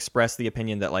kind of expressed the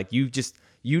opinion that like you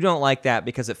don't like that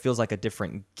because it feels like a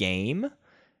different game.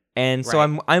 And so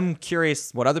I'm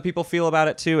curious what other people feel about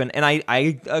it too, and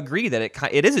I agree that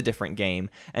it is a different game.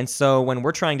 And so when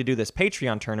we're trying to do this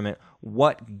Patreon tournament,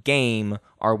 what game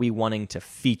are we wanting to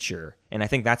feature? And I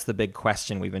think that's the big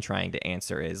question we've been trying to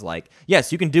answer is like,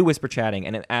 yes, you can do whisper chatting,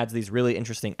 and it adds these really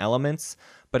interesting elements,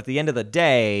 but at the end of the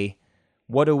day,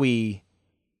 what do we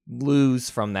lose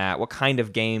from that? What kind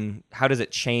of game? How does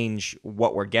it change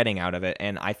what we're getting out of it?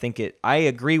 And I think I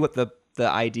agree with the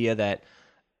idea that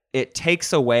it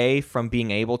takes away from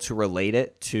being able to relate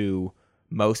it to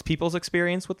most people's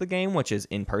experience with the game, which is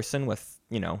in person with,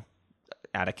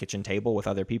 at a kitchen table with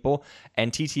other people.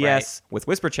 And TTS with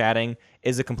whisper chatting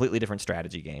is a completely different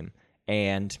strategy game.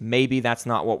 And maybe that's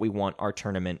not what we want our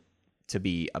tournament to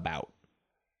be about.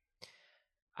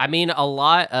 I mean, a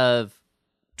lot of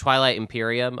Twilight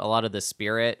Imperium, a lot of the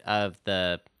spirit of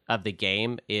the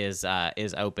game is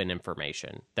open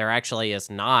information. There actually is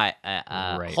not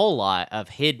a whole lot of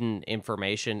hidden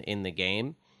information in the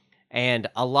game, and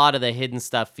a lot of the hidden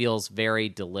stuff feels very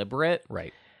deliberate.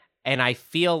 Right. And I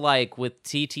feel like with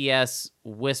TTS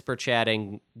whisper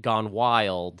chatting gone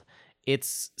wild,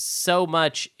 it's so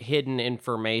much hidden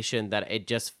information that it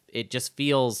just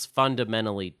feels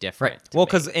fundamentally different. Right. Well,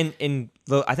 because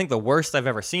I think the worst I've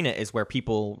ever seen it is where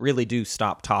people really do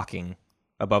stop talking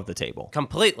above the table.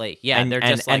 Completely. Yeah. And, they're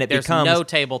and, just and like, it there's becomes, no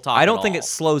table talk. I don't at think all. it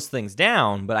slows things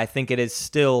down, but I think it is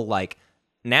still like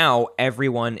now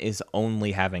everyone is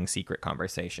only having secret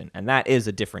conversation, and that is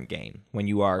a different game. When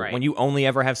you only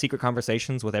ever have secret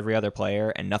conversations with every other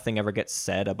player and nothing ever gets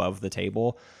said above the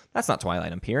table, that's not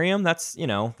Twilight Imperium. That's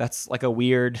like a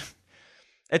weird.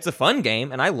 It's a fun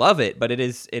game, and I love it, but it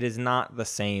is not the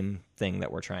same thing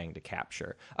that we're trying to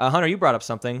capture. Hunter, you brought up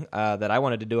something that I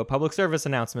wanted to do a public service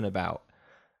announcement about.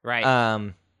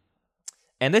 Right.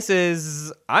 And this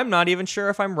is, I'm not even sure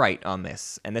if I'm right on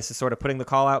this. And this is sort of putting the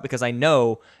call out because I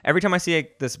know every time I see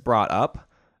this brought up,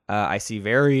 I see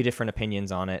very different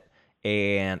opinions on it.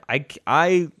 And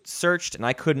I searched and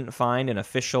I couldn't find an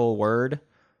official word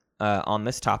on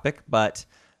this topic. But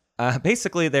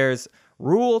basically there's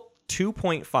Rule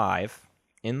 2.5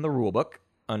 in the rulebook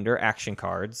under action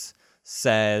cards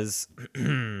says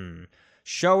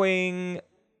showing,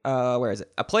 where is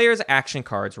it? A player's action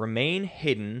cards remain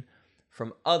hidden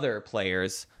from other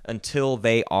players until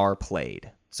they are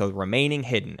played. So remaining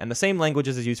hidden. And the same language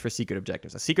is used for secret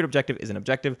objectives. A secret objective is an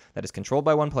objective that is controlled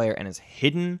by one player and is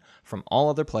hidden from all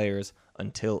other players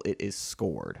until it is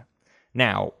scored.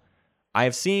 Now, I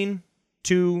have seen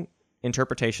two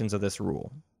interpretations of this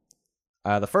rule.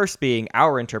 The first being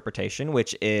our interpretation,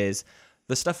 which is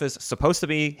the stuff is supposed to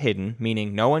be hidden,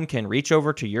 meaning no one can reach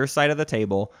over to your side of the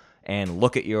table and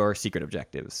look at your secret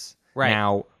objectives. Right.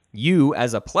 Now, you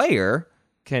as a player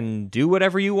can do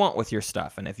whatever you want with your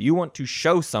stuff. And if you want to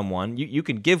show someone, you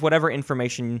can give whatever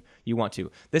information you want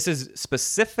to. This is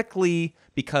specifically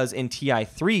because in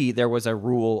TI3, there was a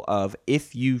rule of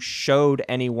if you showed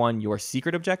anyone your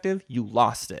secret objective, you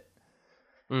lost it.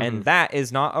 Mm-hmm. And that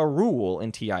is not a rule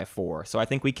in TI4. So I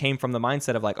think we came from the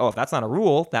mindset of like, oh, if that's not a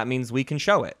rule, that means we can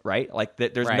show it, right? Like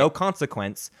there's no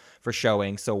consequence for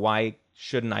showing. So why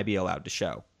shouldn't I be allowed to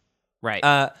show?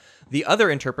 Right. The other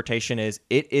interpretation is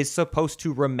it is supposed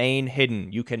to remain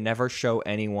hidden. You can never show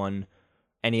anyone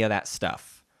any of that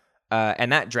stuff.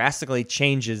 And that drastically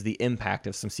changes the impact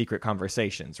of some secret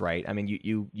conversations, right? I mean,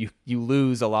 you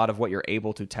lose a lot of what you're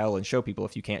able to tell and show people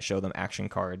if you can't show them action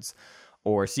cards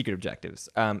or secret objectives.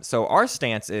 So our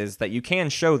stance is that you can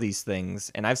show these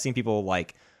things, and I've seen people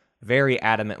like very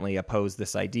adamantly oppose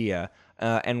this idea.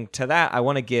 And to that, I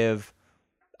want to give,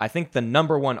 I think, the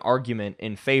number one argument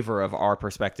in favor of our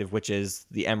perspective, which is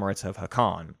the Emirates of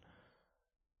Hakan.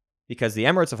 Because the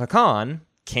Emirates of Hakan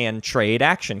can trade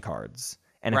action cards.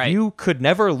 And if you could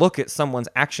never look at someone's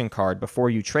action card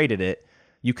before you traded it,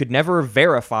 you could never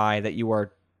verify that you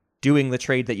are doing the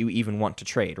trade that you even want to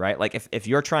trade, right? Like if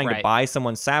you're trying to buy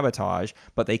someone's sabotage,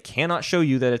 but they cannot show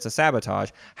you that it's a sabotage,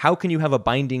 how can you have a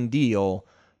binding deal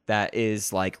that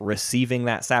is like receiving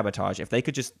that sabotage? If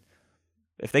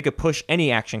they could push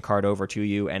any action card over to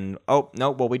you and, oh, no,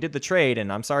 well, we did the trade,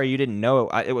 and I'm sorry you didn't know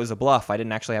it was a bluff. I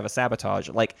didn't actually have a sabotage.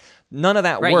 Like, none of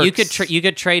that works. You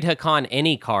could trade Hakan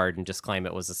any card and just claim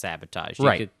it was a sabotage.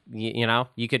 Right.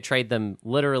 You could trade them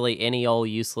literally any old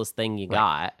useless thing you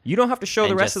got. You don't have to show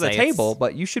the rest of the just table,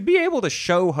 but you should be able to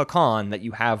show Hakan that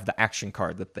you have the action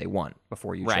card that they want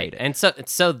before you trade it. And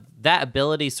so that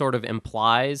ability sort of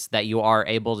implies that you are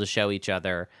able to show each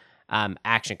other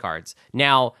action cards.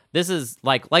 Now, this is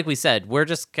like we said,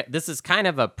 this is kind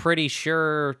of a pretty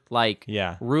sure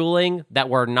ruling that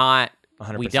we're not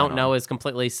 100% we don't know on. is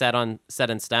completely set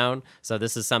in stone. So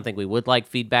this is something we would like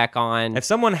feedback on. If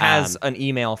someone has an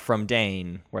email from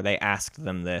Dane where they asked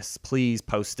them this, please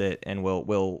post it and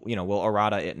we'll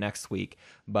errata it next week.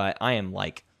 But I am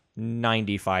like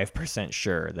 95%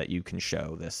 sure that you can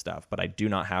show this stuff, but I do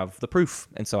not have the proof,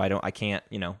 and so I can't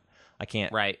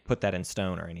put that in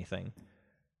stone or anything.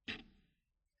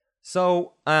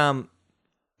 So,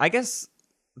 I guess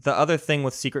the other thing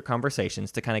with secret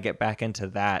conversations, to kind of get back into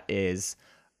that, is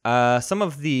some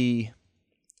of the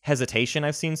hesitation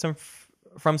I've seen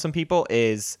from some people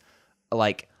is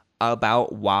like,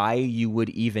 about why you would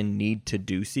even need to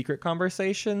do secret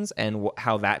conversations and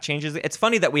how that changes. It's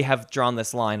funny that we have drawn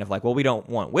this line of like, well, we don't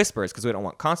want whispers because we don't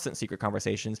want constant secret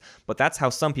conversations, but that's how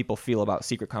some people feel about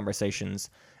secret conversations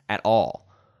at all.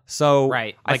 So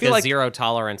Right. I Like feel a zero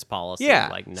tolerance policy. yeah.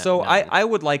 Like So I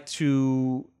would like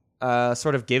to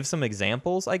sort of give some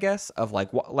examples, I guess, of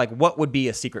like what would be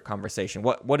a secret conversation?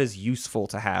 What is useful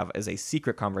to have as a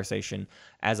secret conversation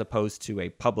as opposed to a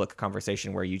public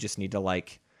conversation where you just need to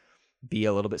like be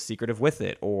a little bit secretive with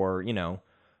it, or, you know,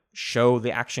 show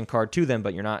the action card to them,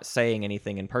 but you're not saying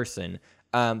anything in person.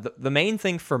 The main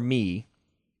thing for me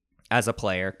as a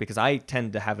player, because I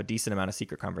tend to have a decent amount of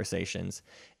secret conversations,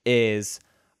 is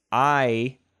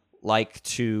I like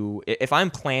to, if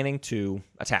I'm planning to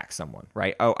attack someone,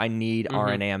 right? Oh, I need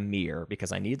RNAM mirror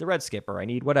because I need the red skip or I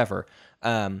need whatever.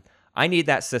 I need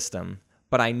that system,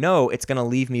 but I know it's going to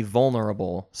leave me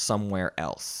vulnerable somewhere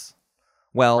else.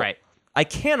 Well, Right. I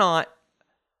cannot,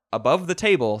 above the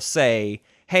table, say,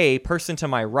 hey, person to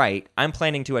my right, I'm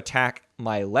planning to attack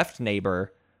my left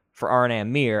neighbor for RNAM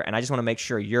mirror, and I just want to make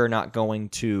sure you're not going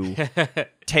to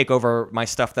take over my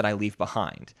stuff that I leave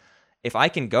behind. If I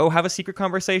can go have a secret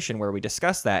conversation where we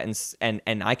discuss that and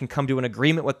I can come to an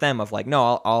agreement with them of like,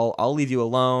 no, I'll leave you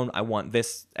alone. I want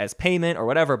this as payment or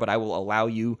whatever, but I will allow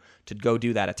you to go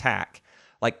do that attack.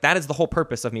 Like, that is the whole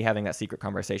purpose of me having that secret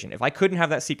conversation. If I couldn't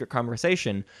have that secret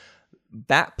conversation,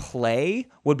 that play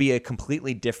would be a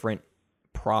completely different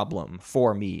problem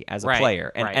for me as a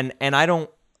player. And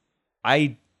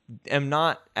I am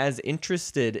not as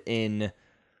interested in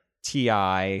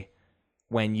TI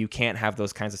when you can't have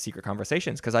those kinds of secret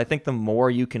conversations, because I think the more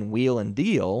you can wheel and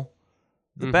deal,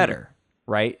 the better,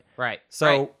 right? Right.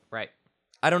 So right.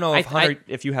 I don't know if Hunter,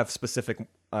 if you have specific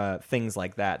things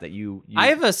like that you I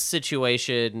have a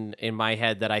situation in my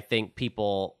head that I think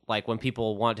people, like when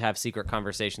people want to have secret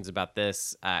conversations about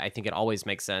this, I think it always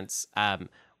makes sense.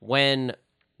 When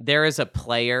there is a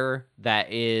player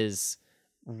that is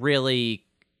really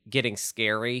getting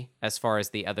scary as far as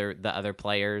the other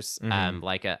players,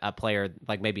 like a player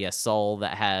like maybe a Soul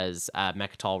that has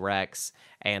Mechatol Rex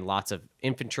and lots of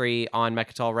infantry on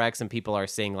Mechatol Rex, and people are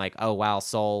seeing like, oh wow,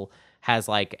 Soul has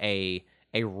like a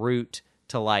route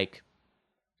to like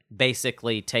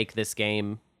basically take this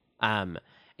game.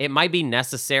 It might be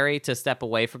necessary to step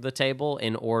away from the table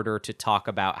in order to talk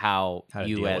about how to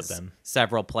you deal with as them.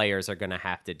 several players are going to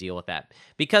have to deal with that.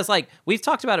 Because like we've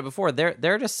talked about it before, there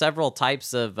are just several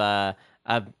types of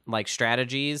like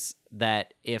strategies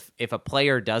that if a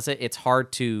player does it, it's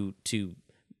hard to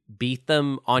beat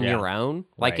them on your own.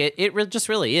 Like Right. it just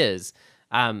really is.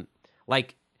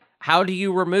 Like, how do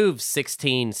you remove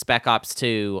 16 Spec Ops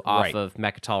 2 off Right. of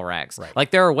Mechatol Rex? Right. Like,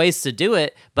 there are ways to do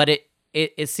it, but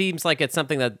it seems like it's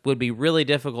something that would be really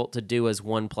difficult to do as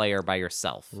one player by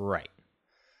yourself. Right.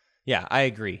 Yeah, I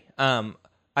agree.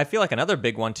 I feel like another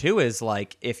big one too is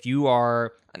like if you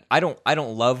are, I don't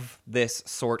love this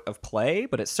sort of play,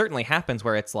 but it certainly happens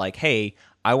where it's like, hey,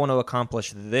 I want to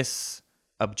accomplish this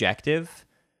objective,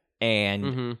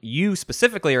 and you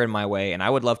specifically are in my way, and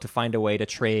I would love to find a way to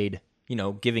trade, you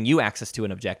know, giving you access to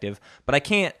an objective, but I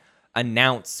can't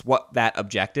announce what that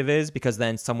objective is because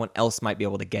then someone else might be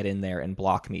able to get in there and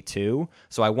block me too.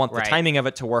 So I want the Right. timing of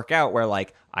it to work out where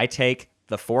like I take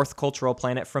the fourth cultural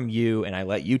planet from you and I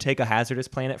let you take a hazardous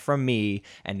planet from me,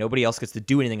 and nobody else gets to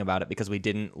do anything about it because we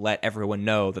didn't let everyone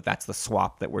know that that's the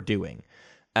swap that we're doing.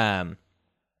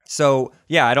 So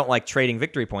yeah, I don't like trading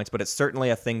victory points, but it's certainly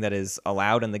a thing that is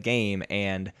allowed in the game,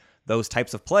 and those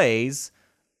types of plays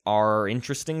are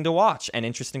interesting to watch and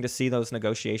interesting to see those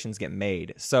negotiations get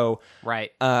made. So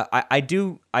Right.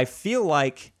 I feel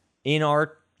like in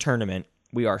our tournament,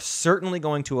 we are certainly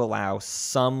going to allow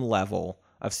some level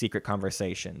of secret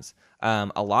conversations.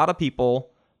 A lot of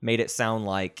people made it sound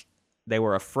like they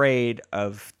were afraid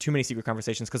of too many secret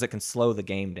conversations because it can slow the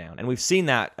game down. And we've seen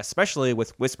that, especially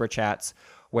with whisper chats,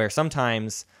 where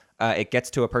sometimes it gets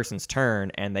to a person's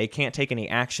turn and they can't take any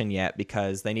action yet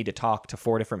because they need to talk to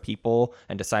 4 different people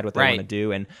and decide what they Right. want to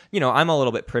do. And, you know, I'm a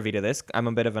little bit privy to this. I'm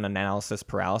a bit of an analysis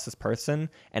paralysis person.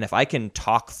 And if I can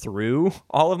talk through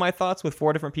all of my thoughts with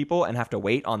 4 different people and have to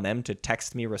wait on them to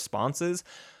text me responses,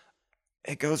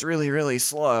 it goes really, really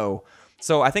slow.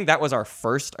 So I think that was our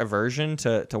first aversion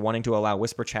to wanting to allow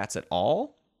whisper chats at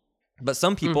all. But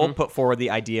some people put forward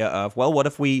the idea of, well, what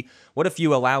if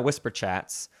you allow whisper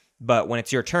chats, but when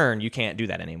it's your turn, you can't do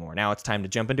that anymore. Now it's time to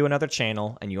jump into another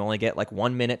channel, and you only get like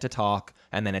 1 minute to talk,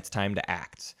 and then it's time to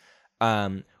act.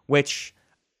 Which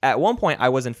at one point I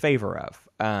was in favor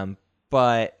of.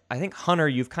 But I think, Hunter,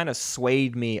 you've kind of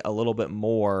swayed me a little bit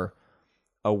more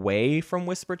away from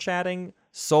whisper chatting,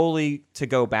 solely to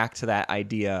go back to that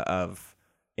idea of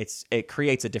it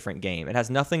creates a different game. It has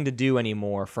nothing to do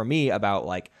anymore for me about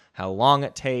like how long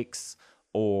it takes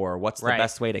or what's the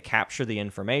best way to capture the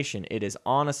information. It is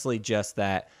honestly just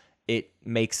that it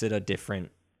makes it a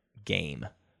different game,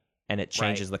 and it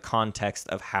changes the context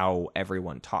of how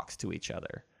everyone talks to each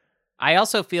other. I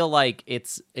also feel like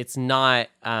it's not.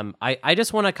 I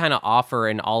just want to kind of offer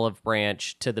an olive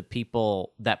branch to the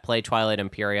people that play Twilight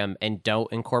Imperium and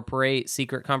don't incorporate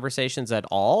secret conversations at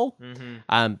all,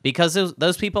 because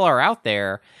those people are out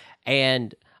there,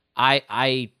 and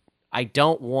I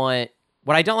don't want.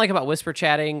 What I don't like about whisper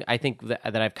chatting, I think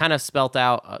that I've kind of spelt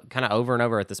out kind of over and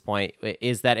over at this point,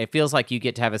 is that it feels like you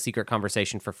get to have a secret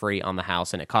conversation for free on the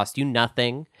house, and it costs you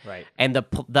nothing, Right? And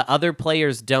the other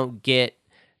players don't get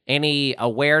any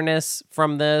awareness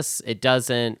from this. It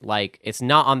doesn't, like, it's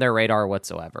not on their radar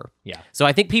whatsoever. Yeah. So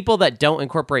I think people that don't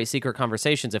incorporate secret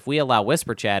conversations, if we allow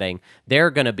whisper chatting, they're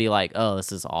going to be like, oh,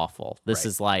 this is awful. This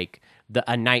is like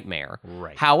a nightmare.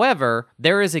 Right. However,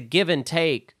 there is a give and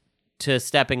take to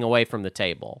stepping away from the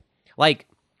table. Like,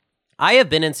 I have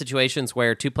been in situations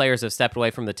where 2 players have stepped away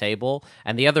from the table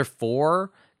and the other 4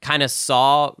 kind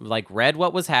of read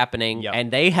what was happening,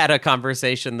 and they had a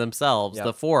conversation themselves,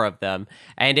 the 4 of them.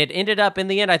 And it ended up, in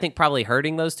the end, I think probably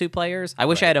hurting those 2 players. I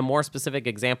wish I had a more specific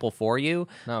example for you,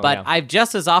 but I've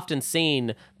just as often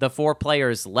seen the 4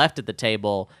 players left at the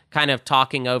table kind of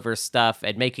talking over stuff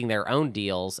and making their own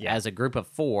deals as a group of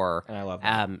 4. And I love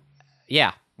that.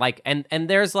 Yeah. Like, and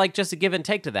there's like just a give and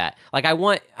take to that. Like, I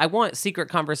want secret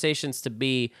conversations to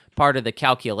be part of the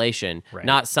calculation,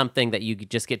 not something that you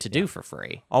just get to do for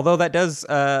free. Although that does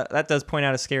point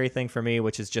out a scary thing for me,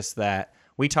 which is just that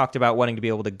we talked about wanting to be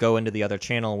able to go into the other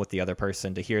channel with the other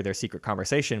person to hear their secret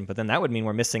conversation, but then that would mean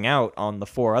we're missing out on the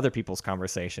 4 other people's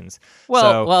conversations.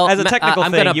 Well, as a technical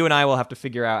thing, you and I will have to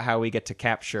figure out how we get to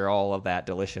capture all of that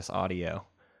delicious audio.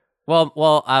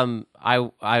 Well,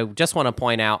 I just want to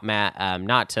point out, Matt,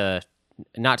 not to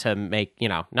make,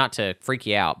 not to freak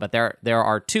you out, but there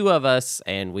are 2 of us,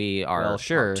 and we are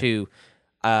two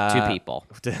people.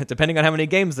 Depending on how many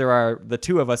games there are, the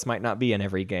 2 of us might not be in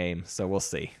every game, so we'll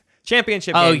see.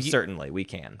 Championship games, certainly we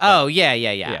can. Oh,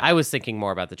 yeah. I was thinking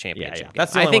more about the championship. Yeah.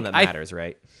 That's the only one that matters,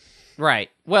 right? Right.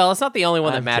 Well, it's not the only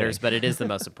one that matters, but it is the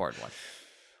most important one.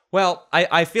 Well,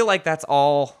 I feel like that's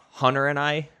all Hunter and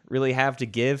I really have to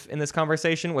give in this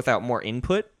conversation without more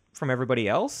input from everybody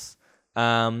else.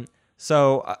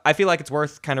 So I feel like it's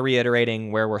worth kind of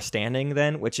reiterating where we're standing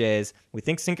then, which is we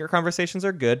think secret conversations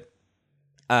are good.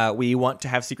 We want to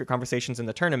have secret conversations in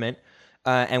the tournament.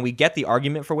 And we get the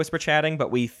argument for whisper chatting,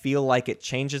 but we feel like it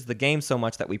changes the game so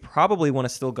much that we probably want to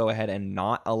still go ahead and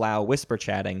not allow whisper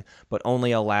chatting, but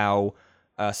only allow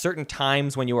certain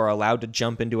times when you are allowed to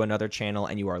jump into another channel,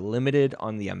 and you are limited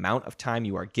on the amount of time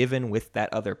you are given with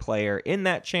that other player in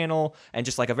that channel, and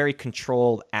just like a very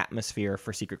controlled atmosphere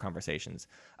for secret conversations.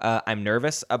 I'm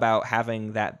nervous about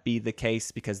having that be the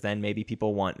case because then maybe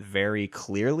people want very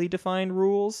clearly defined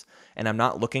rules, and I'm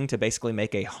not looking to basically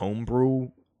make a homebrew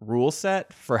rule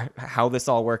set for how this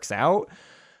all works out.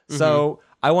 So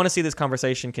I want to see this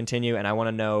conversation continue, and I want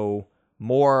to know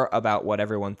more about what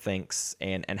everyone thinks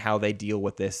and how they deal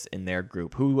with this in their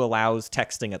group. Who allows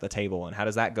texting at the table, and how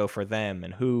does that go for them?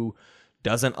 And who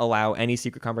doesn't allow any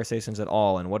secret conversations at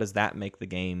all, and what does that make the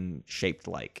game shaped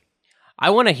like?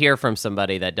 I want to hear from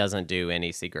somebody that doesn't do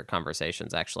any secret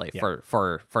conversations, actually,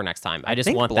 for next time. I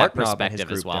just want that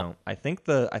perspective as well. I think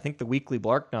the weekly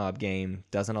Blarknob game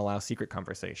doesn't allow secret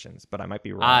conversations, but I might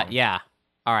be wrong. Yeah.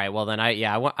 All right, well then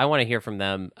I want to hear from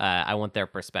them. I want their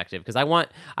perspective, because I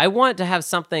want to have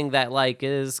something that like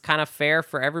is kind of fair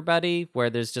for everybody,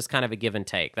 where there's just kind of a give and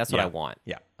take. That's what I want.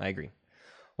 Yeah, I agree.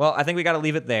 Well, I think we got to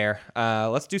leave it there.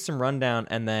 Let's do some rundown,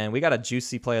 and then we got a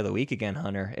juicy play of the week again,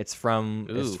 Hunter. It's from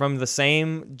the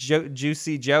same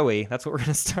Juicy Joey. That's what we're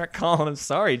gonna start calling him.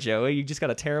 Sorry, Joey, you just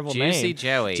got a terrible name. Juicy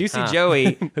Joey. Juicy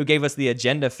Joey, who gave us the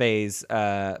agenda phase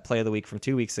play of the week from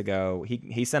 2 weeks ago.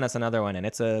 He sent us another one, and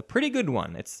it's a pretty good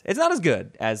one. It's not as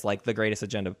good as like the greatest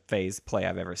agenda phase play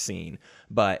I've ever seen,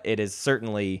 but it is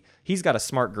certainly, he's got a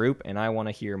smart group, and I want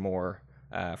to hear more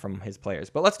from his players.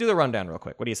 But let's do the rundown real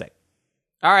quick. What do you say?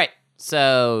 All right,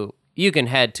 so you can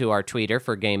head to our Twitter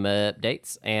for game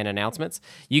updates and announcements.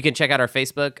 You can check out our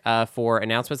Facebook for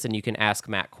announcements, and you can ask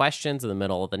Matt questions in the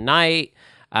middle of the night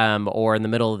or in the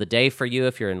middle of the day for you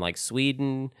if you're in like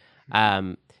Sweden.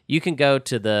 You can go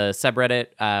to the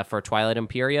subreddit for Twilight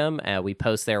Imperium. We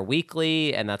post there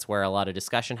weekly, and that's where a lot of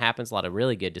discussion happens, a lot of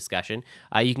really good discussion.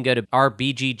 You can go to our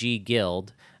BGG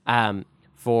Guild.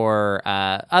 For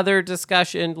other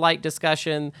discussion, light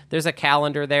discussion, there's a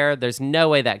calendar there. There's no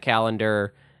way that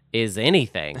calendar is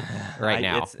anything right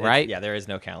now, right? Yeah, there is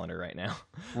no calendar right now.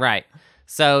 Right.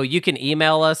 So you can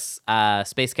email us,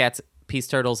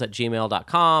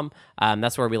 spacecatspeaceturtles@gmail.com.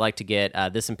 That's where we like to get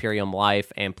This Imperium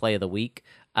Life and Play of the Week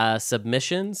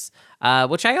submissions,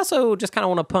 which I also just kind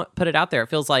of want to put it out there. It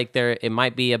feels like it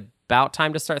might be about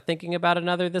time to start thinking about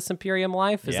another This Imperium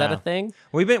Life. Is that a thing?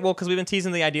 Because we've been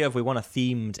teasing the idea of we want a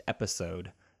themed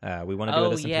episode. We want to do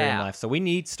This Imperium Life. So we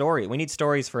need story. We need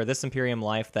stories for This Imperium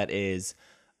Life that is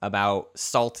about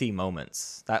salty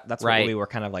moments. That's what we were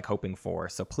kind of like hoping for.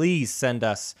 So please send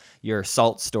us your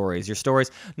salt stories, your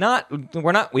stories. We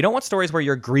don't want stories where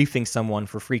you're griefing someone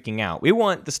for freaking out. We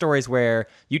want the stories where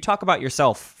you talk about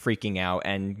yourself freaking out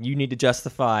and you need to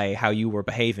justify how you were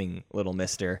behaving, little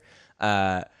mister.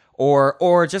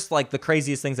 Or just like the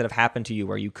craziest things that have happened to you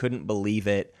where you couldn't believe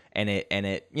it and it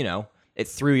it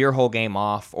threw your whole game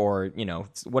off, or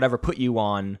whatever put you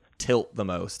on tilt the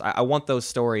most. I want those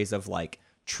stories of like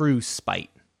true spite,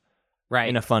 right,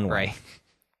 in a fun way.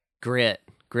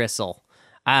 Gristle.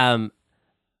 And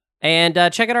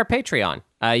check out our Patreon.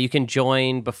 You can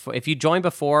join if you join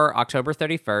before October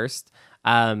 31st,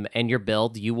 and your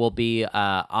build, you will be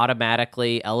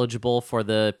automatically eligible for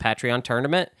the Patreon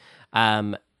tournament.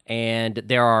 And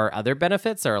there are other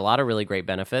benefits. There are a lot of really great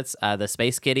benefits. The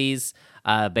Space Kitties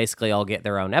basically all get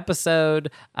their own episode.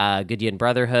 Goodyan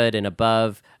Brotherhood and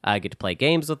above get to play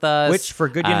games with us. Which, for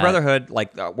Goodyan Brotherhood,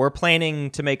 we're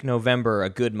planning to make November a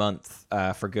good month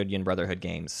for Goodyan Brotherhood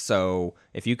games. So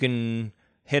if you can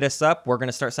hit us up, we're going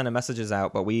to start sending messages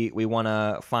out. But we want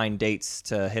to find dates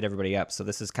to hit everybody up. So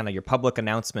this is kind of your public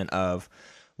announcement of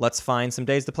let's find some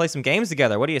days to play some games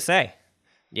together. What do you say?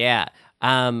 Yeah.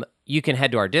 You can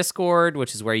head to our Discord,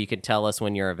 which is where you can tell us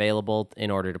when you're available in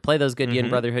order to play those Goodyan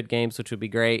Brotherhood games, which would be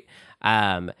great.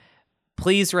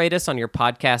 Please rate us on your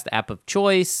podcast app of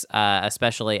choice,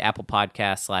 especially Apple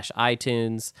Podcasts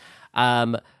 /iTunes.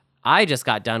 I just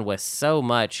got done with so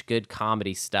much good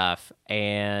comedy stuff,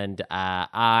 and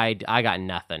I got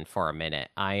nothing for a minute.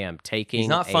 I am taking. He's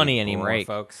not funny anymore,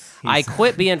 folks. I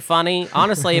quit being funny.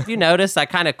 Honestly, if you notice, I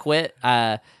kind of quit.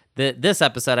 This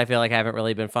episode, I feel like I haven't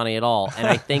really been funny at all, and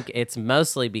I think it's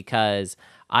mostly because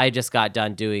I just got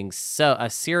done doing a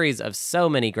series of so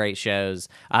many great shows.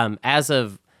 As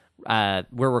of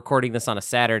we're recording this on a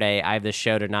Saturday, I have this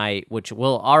show tonight, which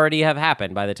will already have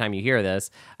happened by the time you hear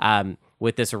this,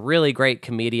 with this really great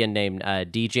comedian named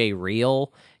DJ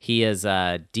Real. He is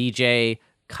a DJ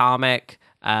comic.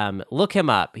 Look him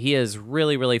up. He is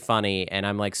really, really funny, and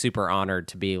I'm like super honored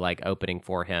to be like opening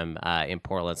for him in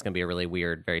Portland. It's gonna be a really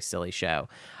weird, very silly show.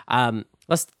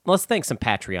 Let's thank some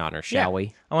Patreoners, shall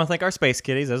we? I want to thank our Space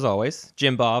Kitties, as always,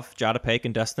 Jim Bov, Jotapake,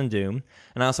 and Dustin Doom.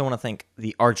 And I also want to thank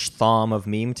the Arch Thom of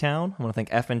Meme Town. I want to thank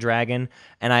F and Dragon,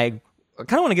 and I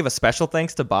kind of want to give a special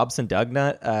thanks to Bobson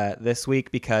Dugnut this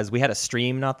week, because we had a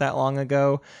stream not that long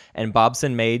ago, and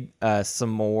Bobson made some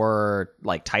more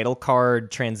like title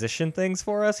card transition things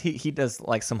for us. He does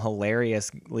like some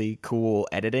hilariously cool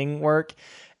editing work,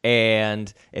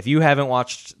 and if you haven't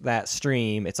watched that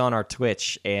stream, it's on our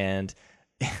Twitch, and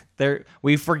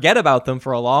we forget about them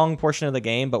for a long portion of the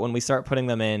game, but when we start putting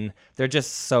them in, they're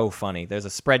just so funny. There's a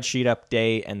spreadsheet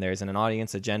update, and there's an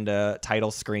audience agenda title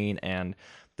screen, and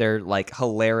they're like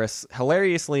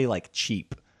hilariously like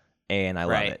cheap, and I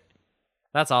love it.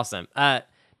 That's awesome.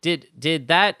 Did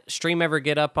that stream ever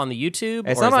get up on the YouTube?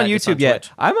 It's not on YouTube yet.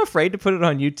 I'm afraid to put it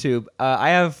on YouTube. I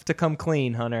have to come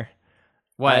clean, Hunter.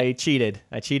 What? I cheated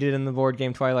in the board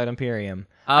game Twilight Imperium.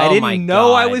 Oh, I my didn't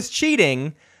know I God. was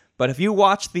cheating, but if you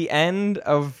watch the end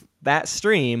of that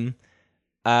stream,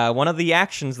 one of the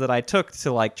actions that I took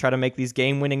to like try to make these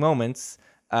game-winning moments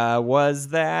was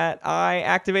that I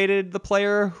activated the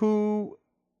player who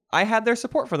I had their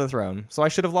support for the throne. So I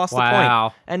should have lost the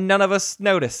point. And none of us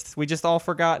noticed. We just all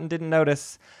forgot and didn't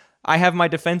notice. I have my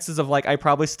defenses of like I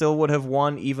probably still would have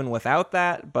won even without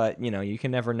that, but you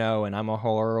can never know, and I'm a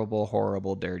horrible,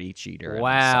 horrible, dirty cheater. And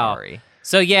I'm sorry.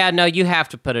 So yeah, no, you have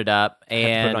to put it up, and I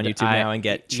have to put it on YouTube now and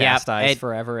get chastised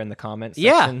forever in the comments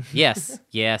section. Yes.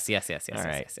 All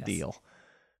right, deal.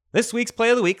 This week's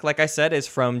Play of the Week, like I said, is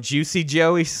from Juicy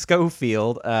Joey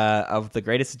Schofield of the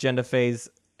Greatest Agenda Phase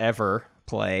Ever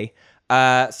play.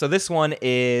 So this one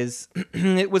is,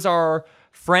 it was our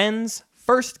friend's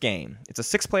first game. It's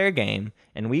a 6-player game,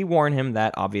 and we warn him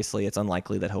that obviously it's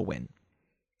unlikely that he'll win.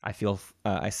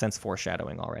 I sense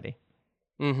foreshadowing already.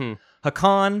 Mm-hmm.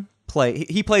 Hakan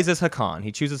he plays as Hakan.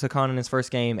 He chooses Hakan in his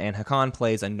first game, and Hakan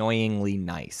plays annoyingly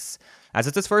nice. As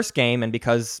it's his first game, and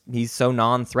because he's so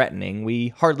non-threatening, we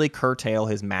hardly curtail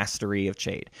his mastery of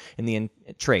trade. In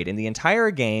the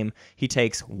entire game, he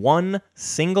takes one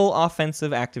single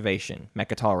offensive activation,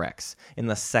 Mechatol Rex, in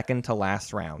the second to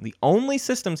last round. The only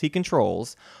systems he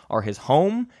controls are his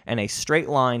home and a straight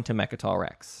line to Mechatol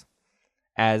Rex.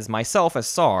 As myself, as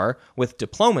Sar, with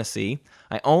Diplomacy,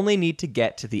 I only need to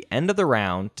get to the end of the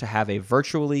round to have a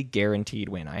virtually guaranteed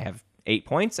win. I have 8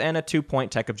 points and a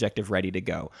 2-point tech objective ready to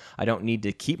go. I don't need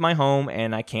to keep my home,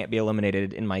 and I can't be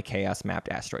eliminated in my chaos-mapped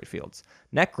asteroid fields.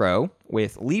 Necro,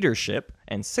 with Leadership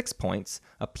and 6 points,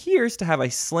 appears to have a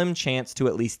slim chance to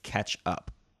at least catch up.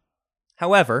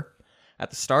 However, at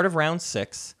the start of round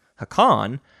 6,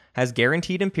 Hakan has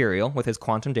guaranteed Imperial with his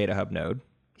Quantum Data Hub node.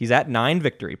 He's at 9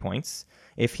 victory points.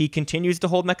 If he continues to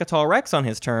hold Mechatol Rex on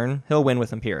his turn, he'll win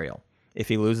with Imperial. If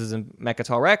he loses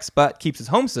Mechatol Rex but keeps his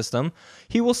home system,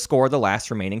 he will score the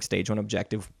last remaining Stage 1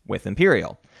 objective with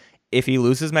Imperial. If he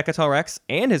loses Mechatol Rex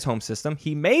and his home system,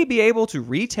 he may be able to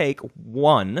retake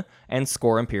 1 and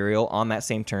score Imperial on that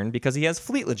same turn because he has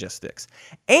fleet logistics.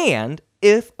 And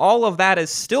if all of that is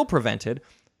still prevented,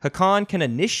 Hakan can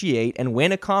initiate and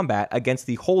win a combat against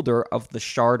the holder of the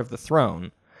Shard of the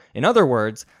Throne. In other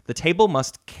words, the table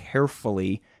must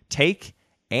carefully take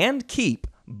and keep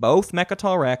both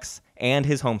Mechatol Rex and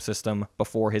his home system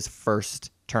before his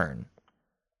first turn.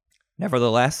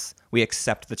 Nevertheless, we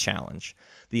accept the challenge.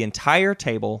 The entire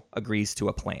table agrees to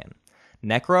a plan.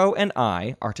 Necro and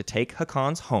I are to take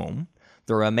Hakan's home.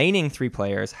 The remaining 3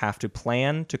 players have to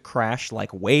plan to crash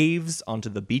like waves onto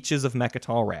the beaches of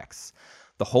Mechatol Rex.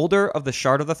 The holder of the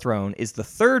Shard of the Throne is the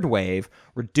third wave,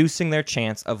 reducing their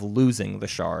chance of losing the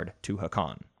shard to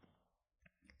Hakan.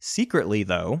 Secretly,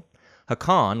 though,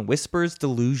 Hakan whispers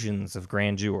delusions of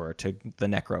grandeur to the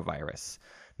Necrovirus.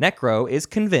 Necro is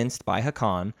convinced by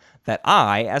Hakan that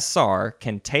I, as Sar,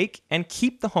 can take and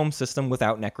keep the home system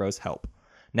without Necro's help.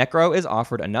 Necro is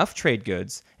offered enough trade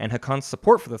goods and Hakan's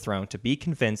support for the throne to be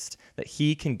convinced that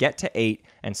he can get to 8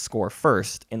 and score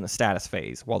first in the status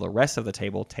phase, while the rest of the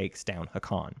table takes down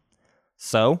Hakan.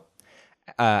 So,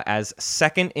 as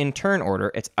second in turn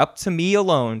order, it's up to me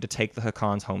alone to take the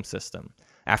Hakan's home system.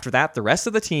 After that, the rest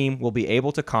of the team will be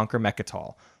able to conquer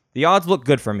Mechatol. The odds look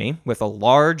good for me, with a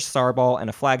large Starball and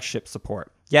a flagship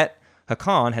support. Yet,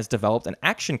 Hakan has developed an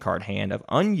action card hand of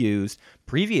unused,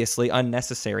 previously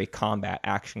unnecessary combat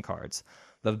action cards.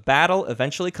 The battle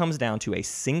eventually comes down to a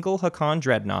single Hakan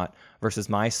Dreadnought versus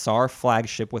my Sar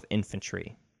flagship with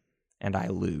infantry. And I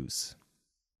lose.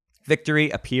 Victory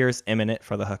appears imminent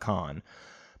for the Hakan.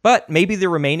 But maybe the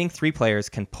remaining 3 players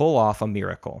can pull off a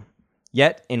miracle.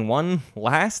 Yet, in one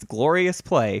last glorious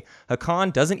play,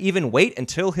 Hakan doesn't even wait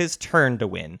until his turn to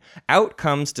win. Out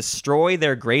comes destroy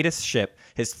their greatest ship,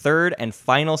 his third and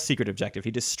final secret objective.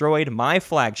 He destroyed my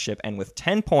flagship, and with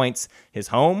 10 points, his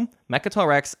home, Mechatol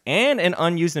Rex, and an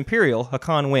unused Imperial,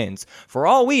 Hakan wins. For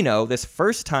all we know, this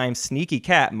first-time sneaky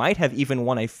cat might have even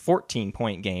won a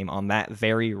 14-point game on that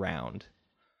very round.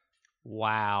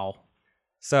 Wow.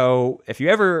 So, if you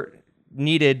ever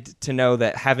needed to know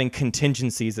that having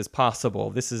contingencies is possible,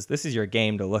 this is your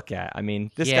game to look at. I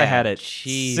mean, this guy had it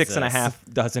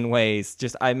 6.5 dozen ways.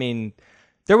 Just, I mean,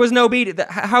 there was no beat.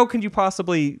 How could you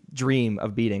possibly dream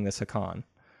of beating this Hakan?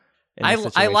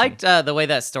 I liked the way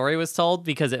that story was told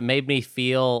because it made me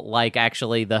feel like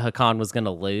actually the Hakan was going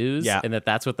to lose, and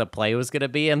that's what the play was going to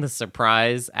be. And the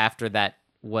surprise after that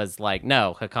was like,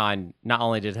 no, Hakan, not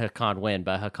only did Hakan win,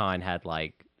 but Hakan had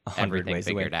like everything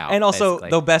figured out. And also basically.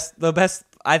 the best,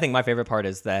 I think my favorite part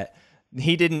is that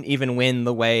he didn't even win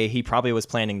the way he probably was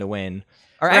planning to win.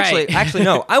 Or actually,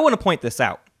 no, I want to point this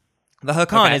out. The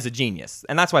Hakan is a genius,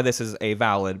 and that's why this is a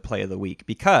valid play of the week,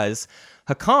 because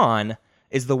Hakan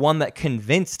is the one that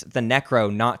convinced the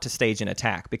Necro not to stage an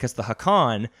attack, because the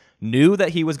Hakan knew that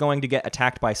he was going to get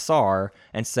attacked by Sar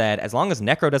and said, as long as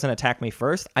Necro doesn't attack me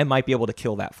first, I might be able to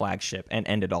kill that flagship and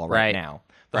end it all right now.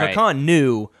 The Hakan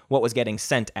knew what was getting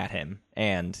sent at him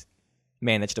and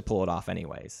managed to pull it off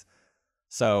anyways.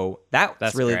 So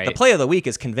that's really great. The play of the week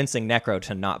is convincing Necro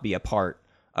to not be a part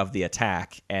of the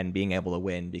attack and being able to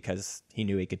win because he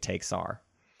knew he could take Sar.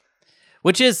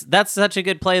 That's such a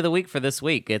good play of the week for this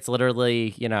week. It's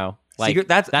literally, like you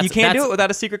can't do it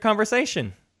without a secret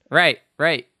conversation. Right. All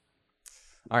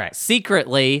right.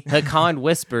 Secretly, Hakan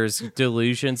whispers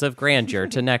delusions of grandeur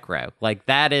to Necro. Like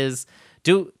that is.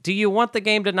 Do you want the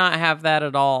game to not have that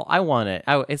at all? I want it.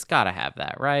 It's got to have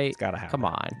that, right? It's got to have Come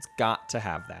on. It's got to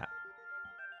have that.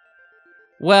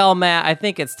 Well, Matt, I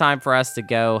think it's time for us to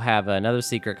go have another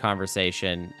secret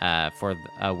conversation for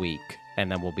a week.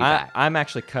 and then we'll be back. I'm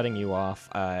actually cutting you off,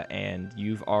 and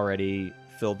you've already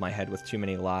filled my head with too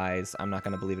many lies. I'm not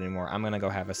going to believe it anymore. I'm going to go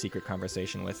have a secret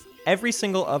conversation with every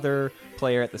single other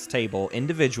player at this table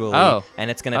individually,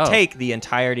 and it's going to take the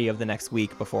entirety of the next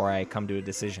week before I come to a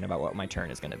decision about what my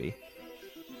turn is going to be.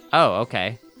 Oh,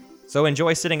 okay. So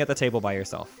enjoy sitting at the table by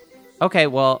yourself. Okay,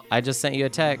 well, I just sent you a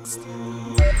text.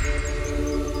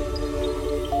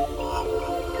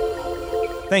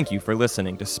 Thank you for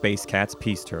listening to Space Cat's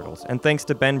Peace Turtles, and thanks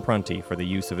to Ben Prunty for the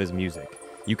use of his music.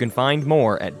 You can find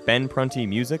more at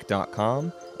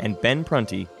benpruntymusic.com and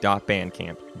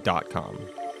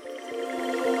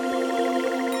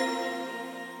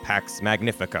benprunty.bandcamp.com. Pax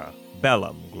Magnifica,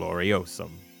 Bellum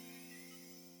Gloriosum.